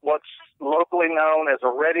like what's locally known as a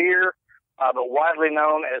red ear, but widely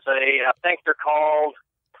known as I think they're called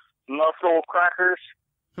mussel crackers.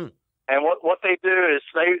 And what they do is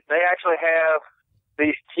they actually have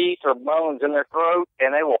these teeth or bones in their throat,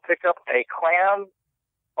 and they will pick up a clam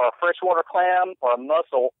or a freshwater clam or a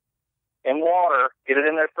mussel in water, get it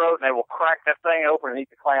in their throat, and they will crack that thing open and eat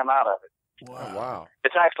the clam out of it. Wow.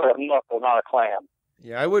 It's actually a mussel, not a clam.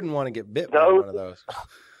 Yeah, I wouldn't want to get bit by one of those.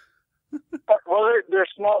 Well, they're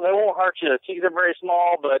small. They won't hurt you. The teeth are very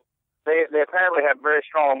small, but they apparently have very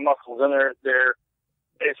strong muscles in their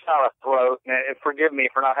it's not a throat. And forgive me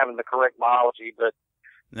for not having the correct biology, but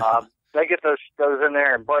they get those in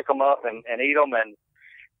there and break them up and eat them. And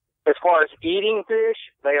as far as eating fish,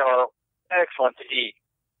 they are excellent to eat.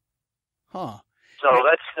 Huh. So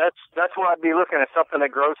that's what I'd be looking at, something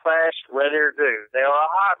that grows fast, red ear do. They are a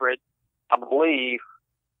hybrid, I believe.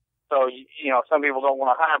 So some people don't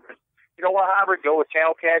want a hybrid. You don't want a hybrid, go with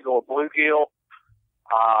channel cat, go with bluegill,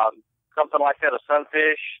 something like that, a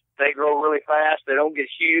sunfish. They grow really fast. They don't get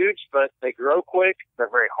huge, but they grow quick.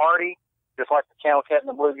 They're very hardy, just like the channel cat and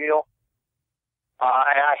the bluegill.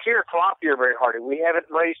 And I hear tilapia are very hardy. We haven't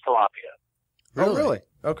raised tilapia. Oh, really?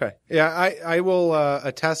 Okay. Yeah, I will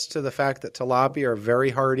attest to the fact that tilapia are very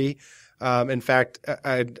hardy. In fact,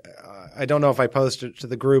 I don't know if I posted it to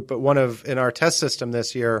the group, but in our test system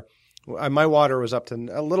this year, my water was up to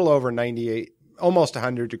a little over 98, almost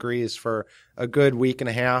 100 degrees for a good week and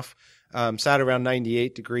a half. Sat around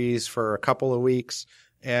 98 degrees for a couple of weeks.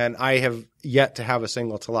 And I have yet to have a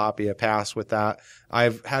single tilapia pass with that.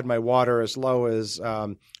 I've had my water as low as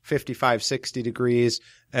 55, 60 degrees.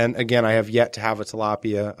 And again, I have yet to have a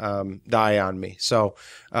tilapia die on me. So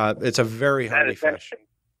it's a very hardy fish.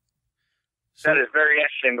 That is very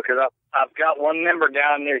interesting because I've got one member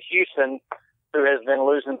down near Houston who has been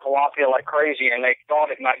losing tilapia like crazy, and they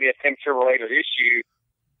thought it might be a temperature-related issue.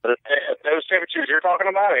 But at those temperatures you're talking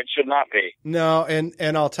about, it should not be. No,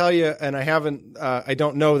 and I'll tell you, and I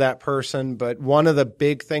don't know that person, but one of the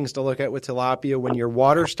big things to look at with tilapia, when your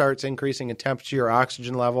water starts increasing in temperature, your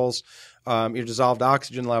oxygen levels, your dissolved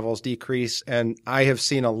oxygen levels decrease, and I have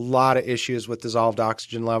seen a lot of issues with dissolved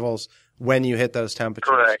oxygen levels when you hit those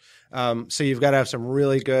temperatures. Correct. So you've got to have some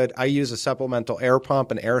really good, I use a supplemental air pump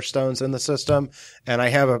and air stones in the system, and I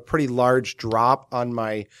have a pretty large drop on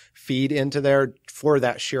my feed into there for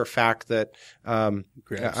that sheer fact that I'm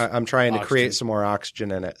trying to create some more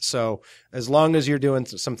oxygen in it. So as long as you're doing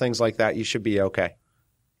some things like that, you should be okay.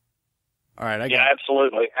 All right.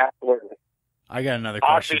 Absolutely. I got another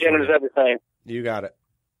question. Oxygen is everything. You got it.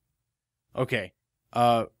 Okay.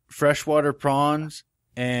 Freshwater prawns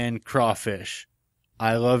and crawfish.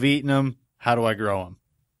 I love eating them. How do I grow them?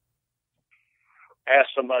 Ask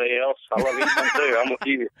somebody else. I love eating them too. I'm with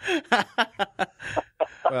you.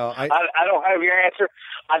 Well, I don't have your answer.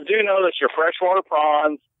 I do know that your freshwater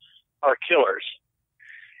prawns are killers.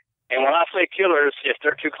 And when I say killers, if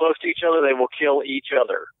they're too close to each other, they will kill each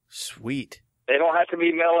other. Sweet. They don't have to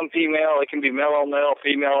be male and female. It can be male on male,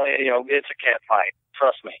 female. It's a cat fight.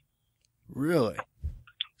 Trust me. Really?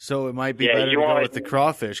 So it might be better to go with the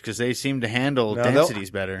crawfish because they seem to handle densities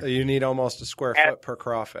better. You need almost a square foot per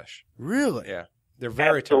crawfish. Really? Yeah. They're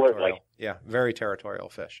very territorial. Yeah, very territorial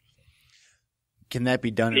fish. Can that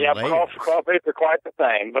be done in layers? Yeah, crawfish are quite the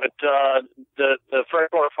same, but the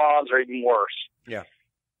freshwater prawns are even worse. Yeah.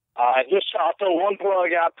 I'll throw one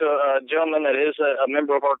plug out to a gentleman that is a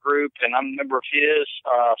member of our group, and I'm a member of his,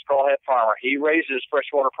 Strawhead Farmer. He raises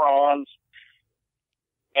freshwater prawns,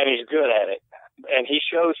 and he's good at it. And he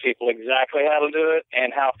shows people exactly how to do it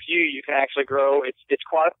and how few you can actually grow. It's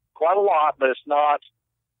quite a lot, but it's not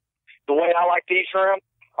the way I like to eat shrimp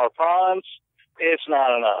or prawns. It's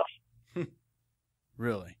not enough.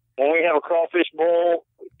 Really? When we have a crawfish bowl,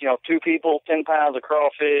 2 people, 10 pounds of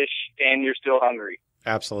crawfish, and you're still hungry.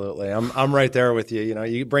 Absolutely. I'm right there with you.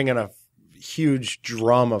 You bring in a huge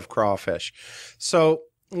drum of crawfish. So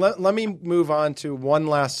let me move on to one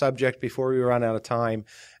last subject before we run out of time.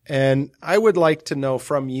 And I would like to know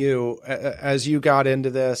from you, as you got into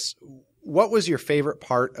this, what was your favorite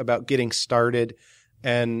part about getting started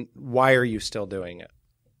and why are you still doing it?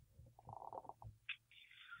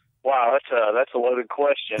 Wow, that's a loaded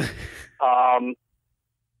question.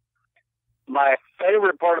 My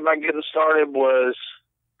favorite part about getting started was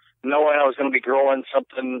knowing I was going to be growing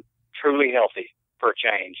something truly healthy for a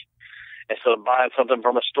change, instead of buying something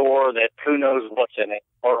from a store that who knows what's in it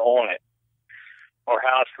or on it or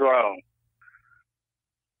how it's grown.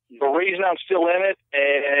 The reason I'm still in it,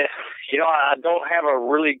 I don't have a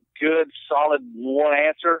really good, solid one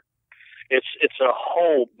answer. It's a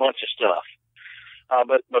whole bunch of stuff.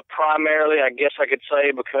 But primarily, I guess I could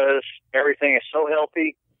say because everything is so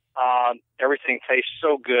healthy, everything tastes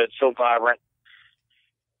so good, so vibrant.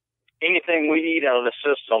 Anything we eat out of the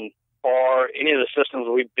system or any of the systems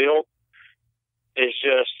we built is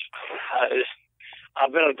just,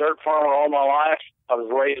 I've been a dirt farmer all my life. I was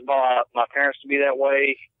raised by my parents to be that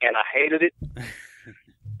way, and I hated it.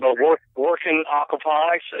 But working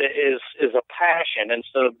aquaponics is a passion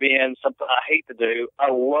instead of being something I hate to do. I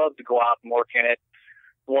love to go out and work in it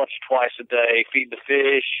once or twice a day, feed the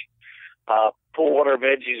fish, pull water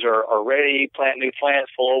veggies are ready, plant new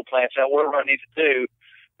plants, pull old plants out, whatever I need to do.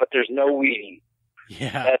 But there's no weeding.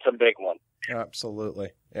 Yeah. That's a big one.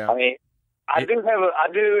 Absolutely. Yeah. I mean, I do,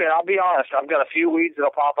 and I'll be honest, I've got a few weeds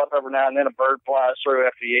that'll pop up every now and then. A bird flies through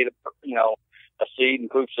after you ate a seed and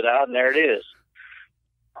poops it out, and there it is.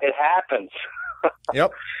 It happens.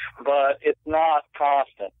 Yep. But it's not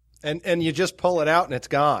constant. And you just pull it out and it's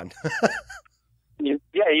gone. You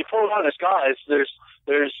pull it out and it's gone. If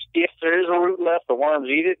there is a root left, the worms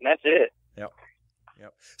eat it, and that's it. Yep.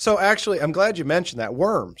 So actually, I'm glad you mentioned that,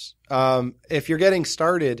 worms. If you're getting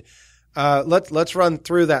started, Let's run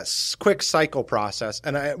through that quick cycle process.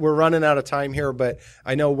 And we're running out of time here, but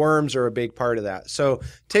I know worms are a big part of that. So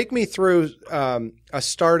take me through a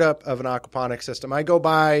startup of an aquaponics system. I go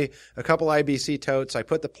buy a couple IBC totes. I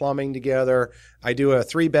put the plumbing together. I do a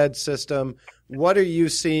 3-bed system. What are you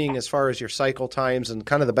seeing as far as your cycle times and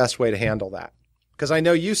kind of the best way to handle that? Because I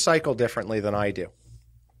know you cycle differently than I do.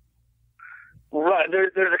 Right.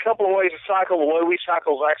 There's a couple of ways to cycle. The way we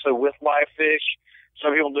cycle is actually with live fish.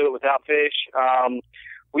 Some people do it without fish.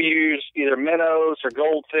 We use either minnows or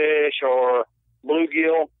goldfish or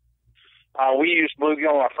bluegill. We used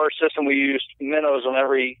bluegill on our first system. We used minnows on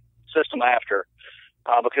every system after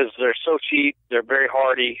because they're so cheap, they're very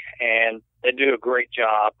hardy, and they do a great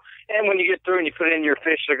job. And when you get through and you put in your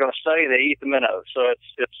fish, they're going to stay. They eat the minnows, so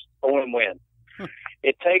it's a win-win.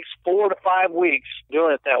 It takes 4 to 5 weeks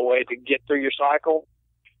doing it that way to get through your cycle,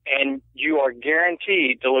 and you are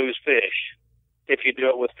guaranteed to lose fish if you do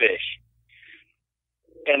it with fish.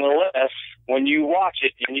 Unless when you watch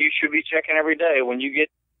it, and you should be checking every day, when you get,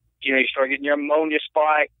 you start getting your ammonia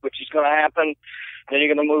spike, which is going to happen, then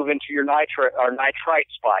you're going to move into your nitrite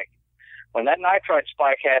spike. When that nitrite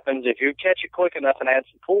spike happens, if you catch it quick enough and add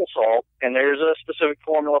some pool salt, and there's a specific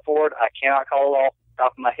formula for it, I cannot call it off the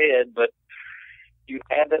top of my head, but you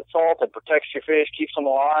add that salt, it protects your fish, keeps them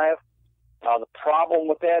alive. The problem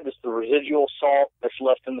with that is the residual salt that's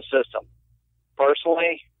left in the system.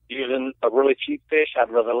 Personally, using a really cheap fish, I'd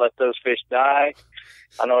rather let those fish die.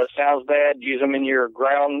 I know it sounds bad. Use them in your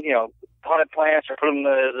ground, potted plants, or put them in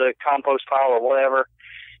the compost pile or whatever.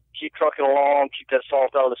 Keep trucking along, keep that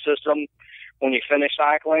salt out of the system. When you finish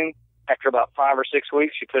cycling, after about 5 or 6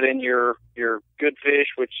 weeks, you put in your good fish,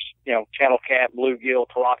 which, channel cat, bluegill,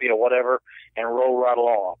 tilapia, whatever, and roll right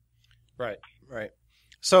along. Right.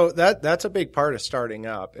 So that's a big part of starting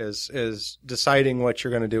up is deciding what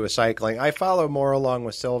you're going to do with cycling. I follow more along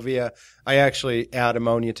with Sylvia. I actually add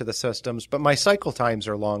ammonia to the systems, but my cycle times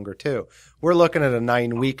are longer too. We're looking at a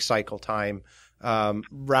 9-week cycle time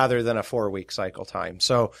rather than a 4-week cycle time.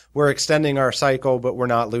 So we're extending our cycle, but we're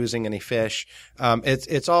not losing any fish.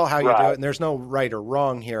 It's all how you do it, and there's no right or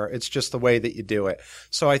wrong here. It's just the way that you do it.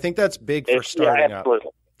 So I think that's big for starting up.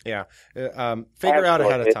 Yeah. Figure out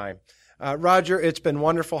ahead of time. Roger, it's been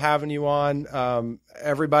wonderful having you on.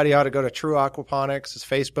 Everybody ought to go to True Aquaponics, his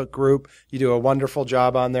Facebook group. You do a wonderful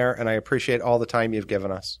job on there, and I appreciate all the time you've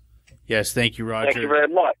given us. Yes, thank you, Roger. Thank you very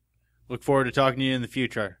much. Look forward to talking to you in the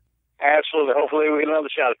future. Absolutely. Hopefully we get another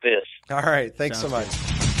shot at this. All right. Thanks so much.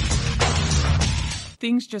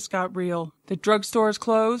 Things just got real. The drugstore is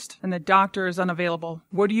closed and the doctor is unavailable.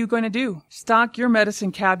 What are you going to do? Stock your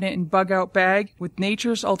medicine cabinet and bug-out bag with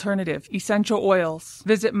Nature's Alternative Essential Oils.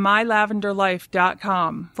 Visit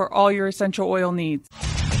mylavenderlife.com for all your essential oil needs.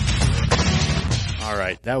 All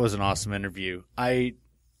right. That was an awesome interview. I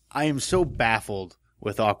am so baffled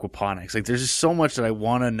with aquaponics. Like, there's just so much that I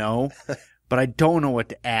want to know, but I don't know what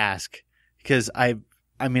to ask because I've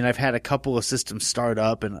had a couple of systems start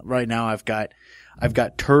up, and right now I've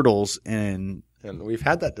got turtles and we've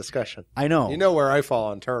had that discussion. I know. You know where I fall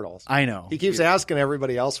on turtles. I know. He keeps asking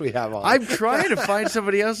everybody else we have on. I'm trying to find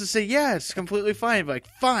somebody else to say, yeah, it's completely fine. Like,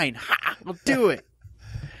 fine, I'll do it.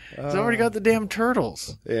 I've already got the damn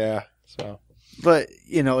turtles. Yeah. So, but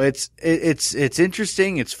it's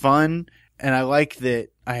interesting. It's fun. And I like that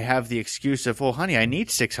I have the excuse of, well, honey, I need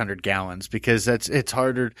 600 gallons because it's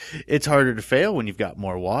harder to fail when you've got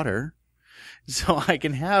more water. So I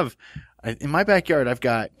can have, in my backyard,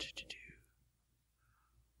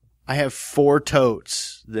 I have 4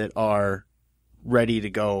 totes that are ready to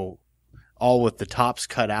go, all with the tops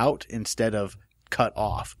cut out instead of cut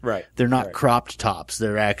off. Right. They're not cropped tops.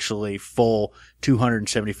 They're actually full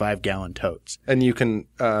 275 gallon totes. And you can,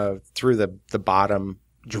 through the bottom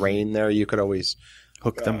drain there, you could always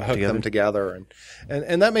hook them together.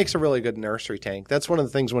 And that makes a really good nursery tank. That's one of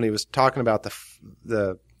the things when he was talking about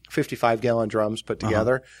the 55 gallon drums put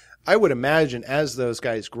together. I would imagine as those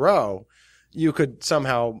guys grow, you could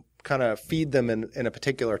somehow kind of feed them in a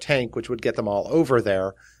particular tank, which would get them all over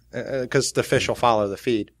there because the fish will follow the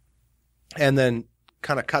feed, and then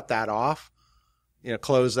kind of cut that off,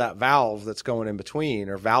 close that valve that's going in between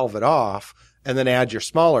or valve it off, and then add your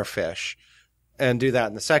smaller fish. And do that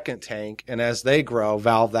in the second tank, and as they grow,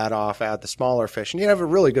 valve that off, add the smaller fish, and you have a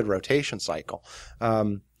really good rotation cycle.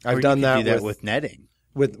 I've done that with netting.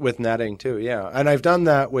 With netting too, yeah. And I've done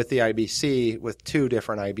that with the IBC with 2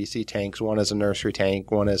 different IBC tanks. One is a nursery tank,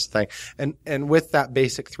 one is a thing. And with that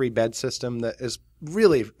basic 3-bed system that is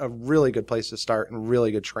really a really good place to start and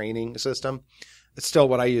really good training system. It's still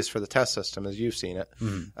what I use for the test system, as you've seen it.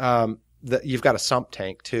 Mm-hmm. That you've got a sump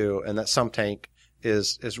tank too, and that sump tank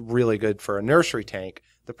is really good for a nursery tank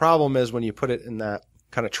The problem is when you put it in that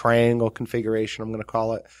kind of triangle configuration, I'm going to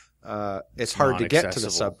call it, it's hard to get to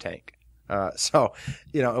the sub tank. So,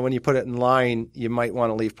 when you put it in line, you might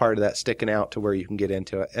want to leave part of that sticking out to where you can get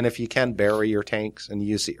into it. And if you can bury your tanks and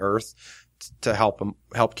use the earth to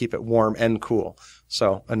help keep it warm and cool.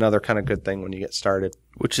 So another kind of good thing when you get started.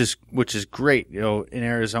 Which is great. In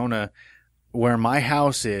Arizona, where my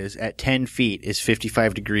house is at 10 feet is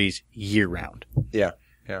 55 degrees year round. Yeah.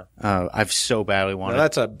 Yeah. I've so badly wanted. Now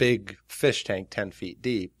that's a big fish tank, 10 feet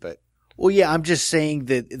deep, but. Well, yeah, I'm just saying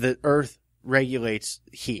that the earth regulates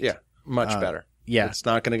heat. Yeah. Much better. Yeah. It's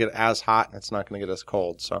not going to get as hot and it's not going to get as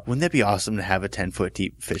cold. So wouldn't that be awesome to have a 10-foot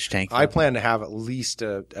deep fish tank? I plan to have at least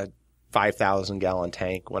a 5,000 gallon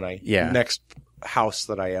tank when next house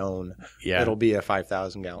that I own. Yeah. It'll be a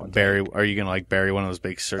 5,000 gallon tank. Are you going to bury one of those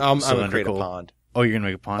big cylindrical? I'm going to create a pond. Oh, you're going to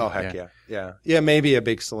make a pond? Oh, heck yeah. Yeah. Yeah. Maybe a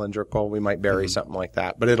big cylindrical. We might bury something like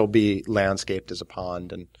that, but it'll be landscaped as a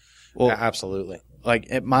pond and absolutely.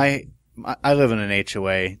 I live in an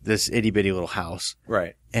HOA, this itty bitty little house.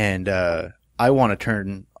 Right. And, I want to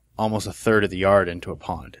turn almost a third of the yard into a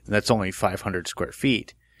pond. And that's only 500 square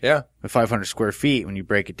feet. Yeah. With 500 square feet, when you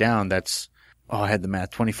break it down, that's, I had the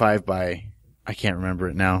math, 25 by, I can't remember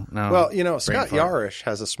it now. No. Well, Scott Yarish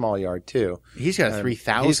has a small yard too. He's got a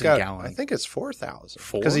 3,000 gallon. I think it's 4,000.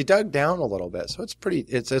 Because he dug down a little bit. So it's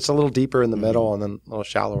it's a little deeper in the middle and then a little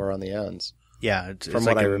shallower on the ends. Yeah. It's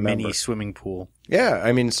like a mini swimming pool. Yeah.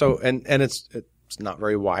 I mean, so, and it's not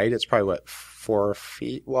very wide. It's probably 4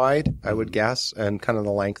 feet wide, I would guess, and kind of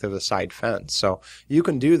the length of the side fence. So you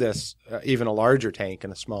can do this, even a larger tank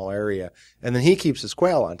in a small area. And then he keeps his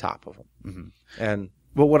quail on top of them. Mm-hmm. And,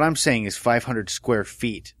 well, what I'm saying is 500 square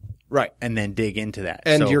feet. Right. And then dig into that.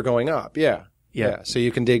 And you're going up. Yeah. Yeah. So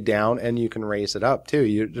you can dig down and you can raise it up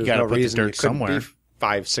too. There's no reason you couldn't be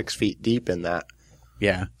 5-6 feet deep in that.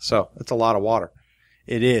 Yeah. So it's a lot of water.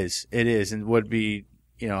 It is. And would be,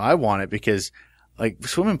 I want it because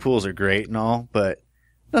swimming pools are great and all, but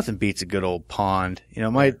nothing beats a good old pond.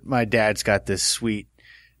 My dad's got this sweet,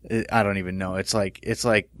 I don't even know. It's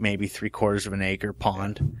like maybe 3/4 of an acre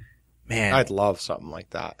pond. Man. I'd love something like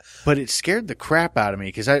that. But it scared the crap out of me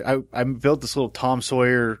because I built this little Tom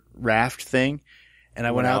Sawyer raft thing and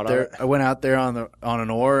I went out there on an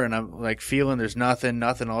oar and I'm feeling there's nothing.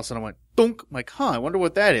 All of a sudden I went dunk. I'm like, I wonder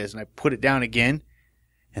what that is. And I put it down again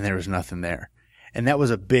and there was nothing there. And that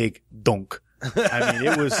was a big dunk. I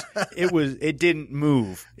mean, it didn't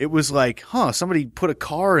move. It was like, somebody put a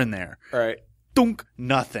car in there. Right. Dunk,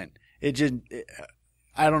 nothing.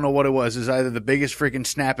 I don't know what it was. It was either the biggest freaking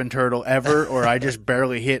snapping turtle ever or I just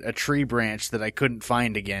barely hit a tree branch that I couldn't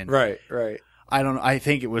find again. Right. I don't know. I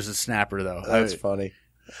think it was a snapper though. That's funny.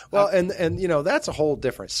 Well, and that's a whole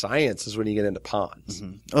different science is when you get into ponds.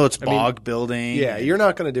 Mm-hmm. Oh, it's bog building. Yeah. You're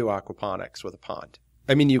not going to do aquaponics with a pond.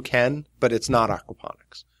 I mean, you can, but it's not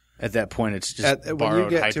aquaponics. At that point, it's just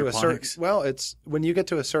borrowed hydroponics. It's when you get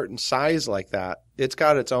to a certain size like that, it's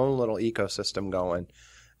got its own little ecosystem going,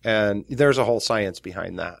 and there's a whole science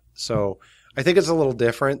behind that. So I think it's a little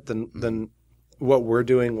different than what we're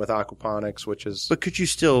doing with aquaponics, which is. But could you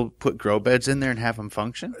still put grow beds in there and have them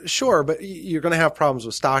function? Sure, but you're going to have problems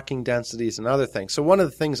with stocking densities and other things. So one of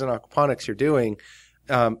the things in aquaponics you're doing.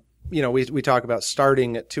 We talk about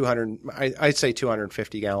starting at 200, I'd say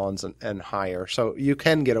 250 gallons and higher. So you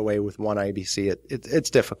can get away with one IBC. It's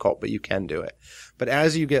difficult, but you can do it. But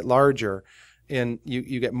as you get larger and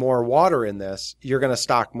you get more water in this, you're going to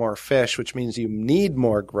stock more fish, which means you need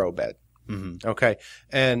more grow bed. Mm-hmm. Okay.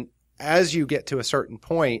 And as you get to a certain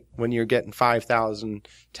point when you're getting 5,000,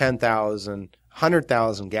 10,000,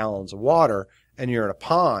 100,000 gallons of water and you're in a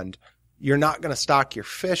pond, you're not going to stock your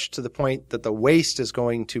fish to the point that the waste is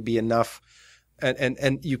going to be enough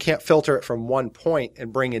and you can't filter it from one point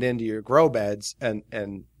and bring it into your grow beds and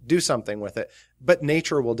do something with it. But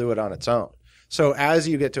nature will do it on its own. So as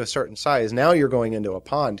you get to a certain size, now you're going into a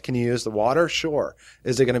pond. Can you use the water? Sure.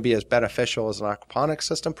 Is it going to be as beneficial as an aquaponics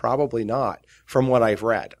system? Probably not from what I've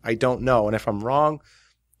read. I don't know. And if I'm wrong,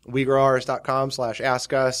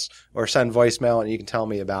 wegrowers.com/ask us or send voicemail and you can tell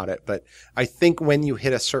me about it. But I think when you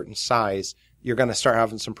hit a certain size, you're going to start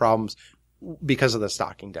having some problems because of the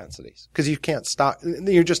stocking densities. Because you can't stock.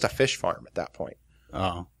 You're just a fish farm at that point.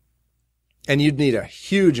 Oh. And you'd need a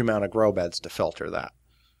huge amount of grow beds to filter that.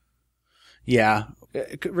 Yeah.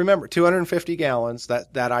 Remember, 250 gallons,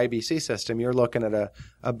 that IBC system, you're looking at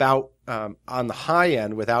about on the high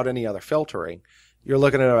end without any other filtering, you're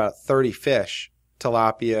looking at about 30 fish.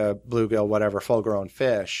 Tilapia, bluegill, whatever, full-grown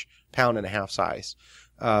fish, 1.5 pound size,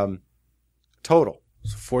 total.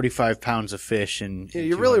 So 45 pounds of fish and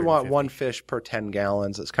you really want one fish per 10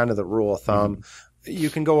 gallons. It's kind of the rule of thumb. you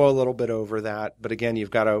can go a little bit over that, but again,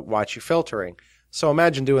 you've got to watch your filtering. So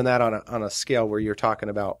imagine doing that on a scale where you're talking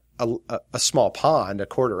about a small pond, a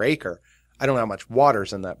quarter acre. I don't know how much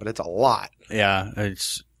water's in that, but it's a lot. Yeah,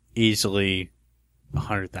 it's easily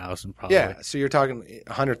 100,000 probably. Yeah, so you're talking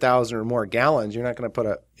 100,000 or more gallons. You're not going to put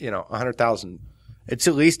 100,000. It's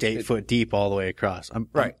at least 8 foot deep all the way across.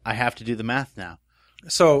 Right. I have to do the math now.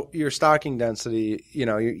 So your stocking density,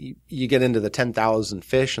 you get into the 10,000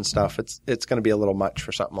 fish and stuff. It's going to be a little much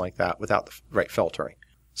for something like that without the right filtering.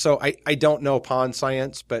 So I don't know pond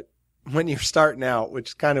science, but when you're starting out, which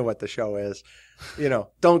is kind of what the show is,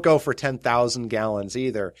 don't go for 10,000 gallons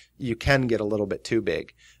either. You can get a little bit too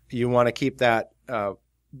big. You want to keep that,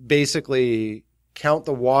 basically count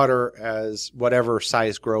the water as whatever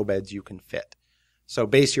size grow beds you can fit. So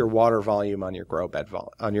base your water volume on your grow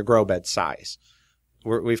bed size.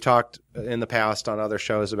 We've talked in the past on other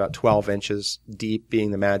shows about 12 inches deep being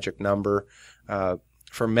the magic number,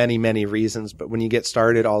 for many, many reasons. But when you get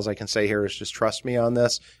started, all I can say here is just trust me on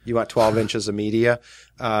this. You want 12 inches of media.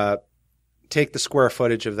 Take the square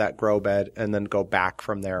footage of that grow bed and then go back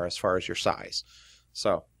from there as far as your size.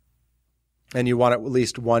 So, and you want at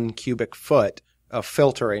least 1 cubic foot of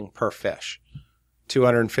filtering per fish.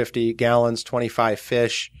 250 gallons, 25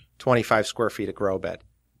 fish, 25 square feet of grow bed.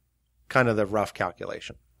 Kind of the rough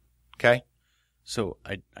calculation. Okay? So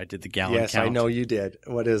I did the gallon count. Yes, I know you did.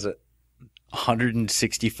 What is it?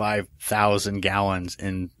 165,000 gallons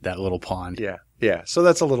in that little pond. Yeah. Yeah. So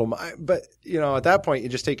that's a little, but at that point you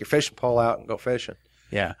just take your fishing pole out and go fishing.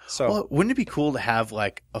 Yeah. So well, wouldn't it be cool to have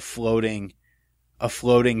like a floating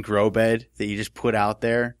grow bed that you just put out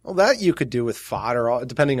there? Well, that you could do with fodder,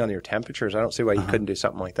 depending on your temperatures. I don't see why you couldn't do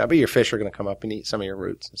something like that. But your fish are going to come up and eat some of your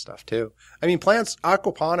roots and stuff too. I mean,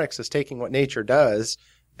 aquaponics is taking what nature does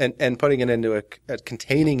and putting it into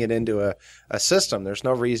containing it into a system. There's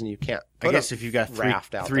no reason you can't put I guess if you've got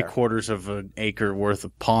three quarters of an acre worth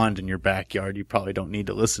of pond in your backyard, you probably don't need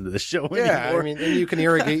to listen to this show anymore. Yeah, I mean, and you can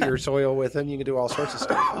irrigate your soil with it, and you can do all sorts of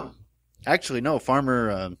stuff. Actually, no,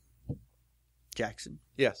 Farmer Jackson.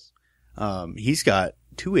 Yes. He's got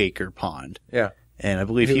 2-acre pond. Yeah. And I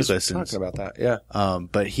believe he was listens. Talking about that, yeah.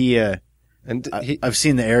 But I've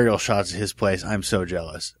seen the aerial shots of his place. I'm so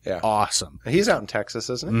jealous. Yeah. Awesome. He's out in Texas,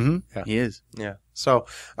 isn't he? Mm-hmm. Yeah. He is. Yeah. So,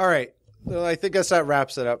 all right. Well, I guess that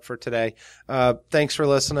wraps it up for today. Thanks for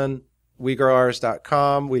listening.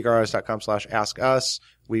 WeGrowOurs.com, WeGrowOurs.com/askus,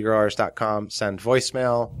 WeGrowOurs.com, send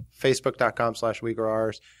voicemail,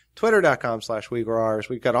 Facebook.com/WeGrowOurs, Twitter.com/WeGrowOurs.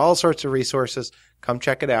 We've got all sorts of resources. Come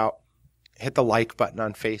check it out. Hit the like button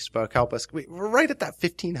on Facebook. Help us. We're right at that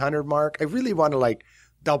 1,500 mark. I really want to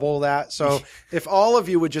double that. So if all of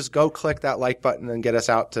you would just go click that like button and get us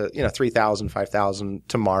out to, 3,000, 5,000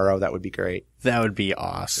 tomorrow, that would be great. That would be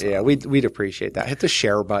awesome. Yeah, we'd appreciate that. Hit the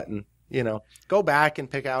share button, go back and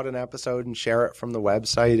pick out an episode and share it from the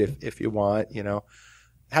website if you want,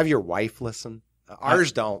 have your wife listen.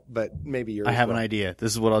 Ours don't, but maybe yours I have will. an idea.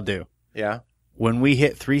 This is what I'll do. Yeah. When we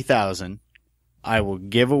hit 3,000, I will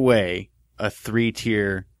give away a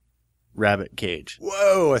 3-tier rabbit cage.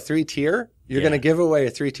 Whoa, a 3-tier? You're going to give away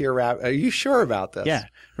a 3-tier rabbit. Are you sure about this? Yeah.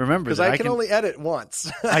 Remember, because I can only edit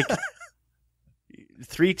once.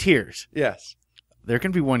 3 tiers. Yes. There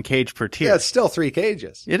can be 1 cage per tier. Yeah, it's still 3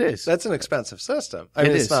 cages. It is. That's an expensive system. I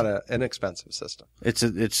mean, it's not an expensive system. That's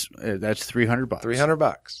 $300.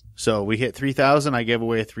 $300. So we hit 3,000. I give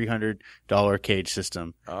away a $300 cage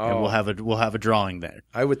system, and we'll have a drawing there.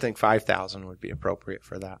 I would think 5,000 would be appropriate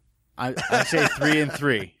for that. I say 3 and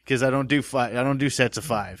 3 because I don't do 5. I don't do sets of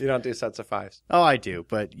 5. You don't do sets of 5s. Oh, I do,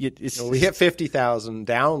 but we hit 50,000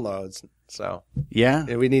 downloads, so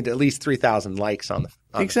yeah, we need at least 3,000 likes on the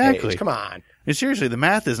exactly. page. Come on, and seriously, the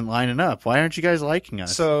math isn't lining up. Why aren't you guys liking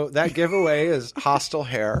us? So that giveaway is Hostile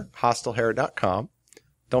Hair, hostlehair.com.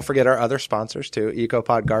 Don't forget our other sponsors too,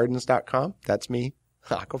 ecopodgardens.com. That's me,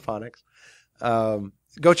 Aquaponics.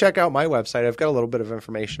 Go check out my website. I've got a little bit of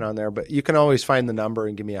information on there, but you can always find the number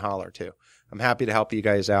and give me a holler too. I'm happy to help you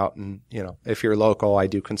guys out. And, if you're local, I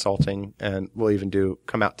do consulting and we'll even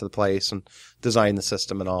come out to the place and design the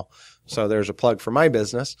system and all. So there's a plug for my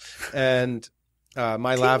business and,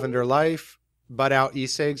 my lavender life, Bud Out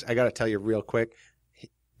e-cigs. I got to tell you real quick.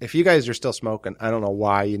 If you guys are still smoking, I don't know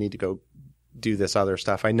why you need to go do this other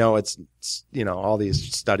stuff. I know it's all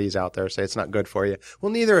these studies out there say it's not good for you.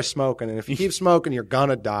 Well, neither is smoking. And if you keep smoking, you're going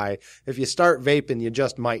to die. If you start vaping, you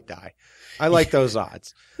just might die. I like those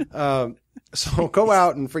odds. So go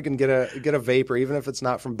out and freaking get a vapor, even if it's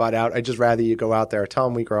not from Bud Out. I'd just rather you go out there, tell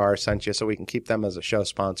them We Grow Ours sent you so we can keep them as a show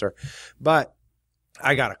sponsor. But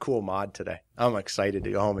I got a cool mod today. I'm excited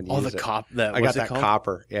to go home and use it. I got that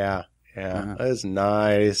copper. Yeah. Yeah, that is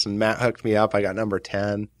nice. And Matt hooked me up. I got number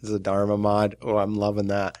 10. This is a Dharma mod. Oh, I'm loving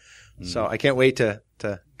that. So I can't wait to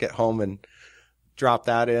get home and drop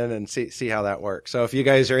that in and see how that works. So if you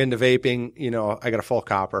guys are into vaping, I got a full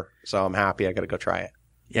copper. So I'm happy. I got to go try it.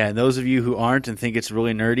 Yeah, and those of you who aren't and think it's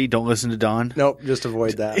really nerdy, don't listen to Don. Nope, just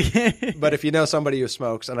avoid that. But if you know somebody who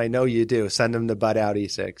smokes, and I know you do, send them to Bud Out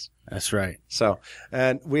E6. That's right. So,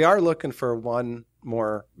 and we are looking for one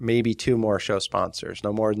more, maybe 2 more show sponsors,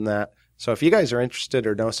 no more than that. So if you guys are interested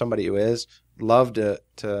or know somebody who is, love to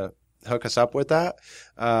hook us up with that.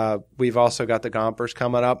 We've also got the Gompers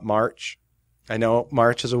coming up March. I know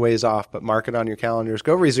March is a ways off, but mark it on your calendars.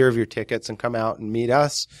 Go reserve your tickets and come out and meet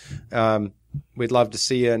us. We'd love to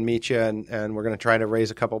see you and meet you, and we're going to try to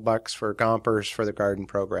raise a couple bucks for Gompers for the garden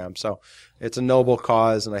program. So it's a noble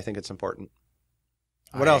cause, and I think it's important.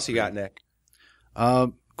 What else you got, Nick?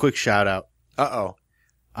 Quick shout out. Uh-oh.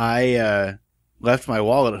 I left my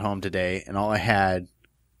wallet at home today, and all I had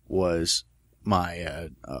was my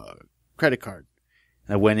credit card.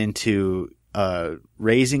 And I went into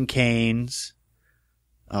Raising Cane's,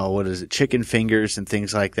 chicken fingers and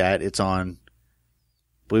things like that. It's on,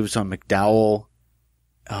 I believe it's on McDowell.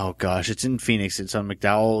 Oh gosh, it's in Phoenix. It's on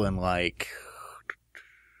McDowell and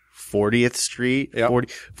 40th Street, yep.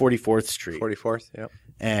 44th Street. 44th, yep.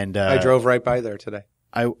 And I drove right by there today.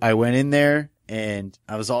 I went in there and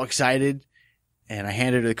I was all excited and I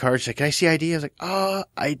handed her the card. She's like, "Can I see ID?" I was like, "Oh,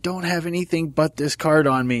 I don't have anything but this card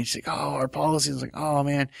on me." She's like, "Oh, our policy." I was like, "Oh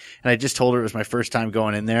man." And I just told her it was my first time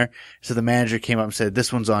going in there. So the manager came up and said,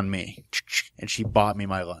 "This one's on me." And she bought me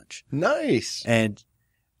my lunch. Nice. And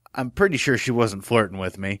I'm pretty sure she wasn't flirting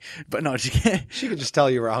with me, but no, she could just tell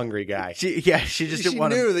you were a hungry guy. She just didn't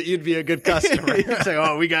want to. She knew that you'd be a good customer. It's like,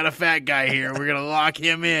 "Oh, we got a fat guy here. We're going to lock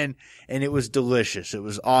him in." And it was delicious. It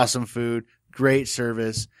was awesome food, great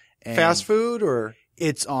service. And fast food or?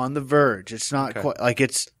 It's on the verge. It's not quite like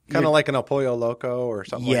it's kind of like an El Pollo Loco or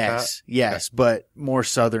something like that. Yes, but more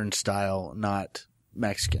Southern style, not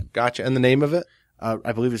Mexican. Gotcha. And the name of it?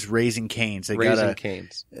 I believe it's Raising Cane's. Raising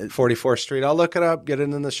Cane's. 44th Street. I'll look it up, get it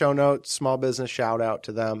in the show notes. Small business shout out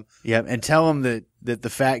to them. Yep. And tell them that the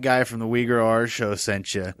fat guy from the Uyghur R show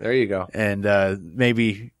sent you. There you go. And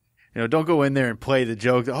maybe, don't go in there and play the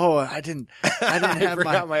joke. "Oh, I didn't have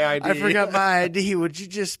my ID. I forgot my ID. Would you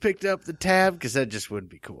just picked up the tab?" Because that just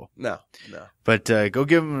wouldn't be cool. No. But go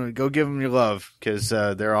give them your love because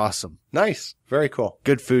they're awesome. Nice. Very cool.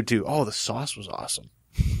 Good food too. Oh, the sauce was awesome.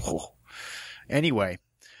 Oh. Anyway,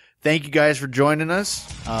 thank you guys for joining us.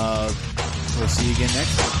 We'll see you again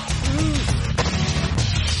next time.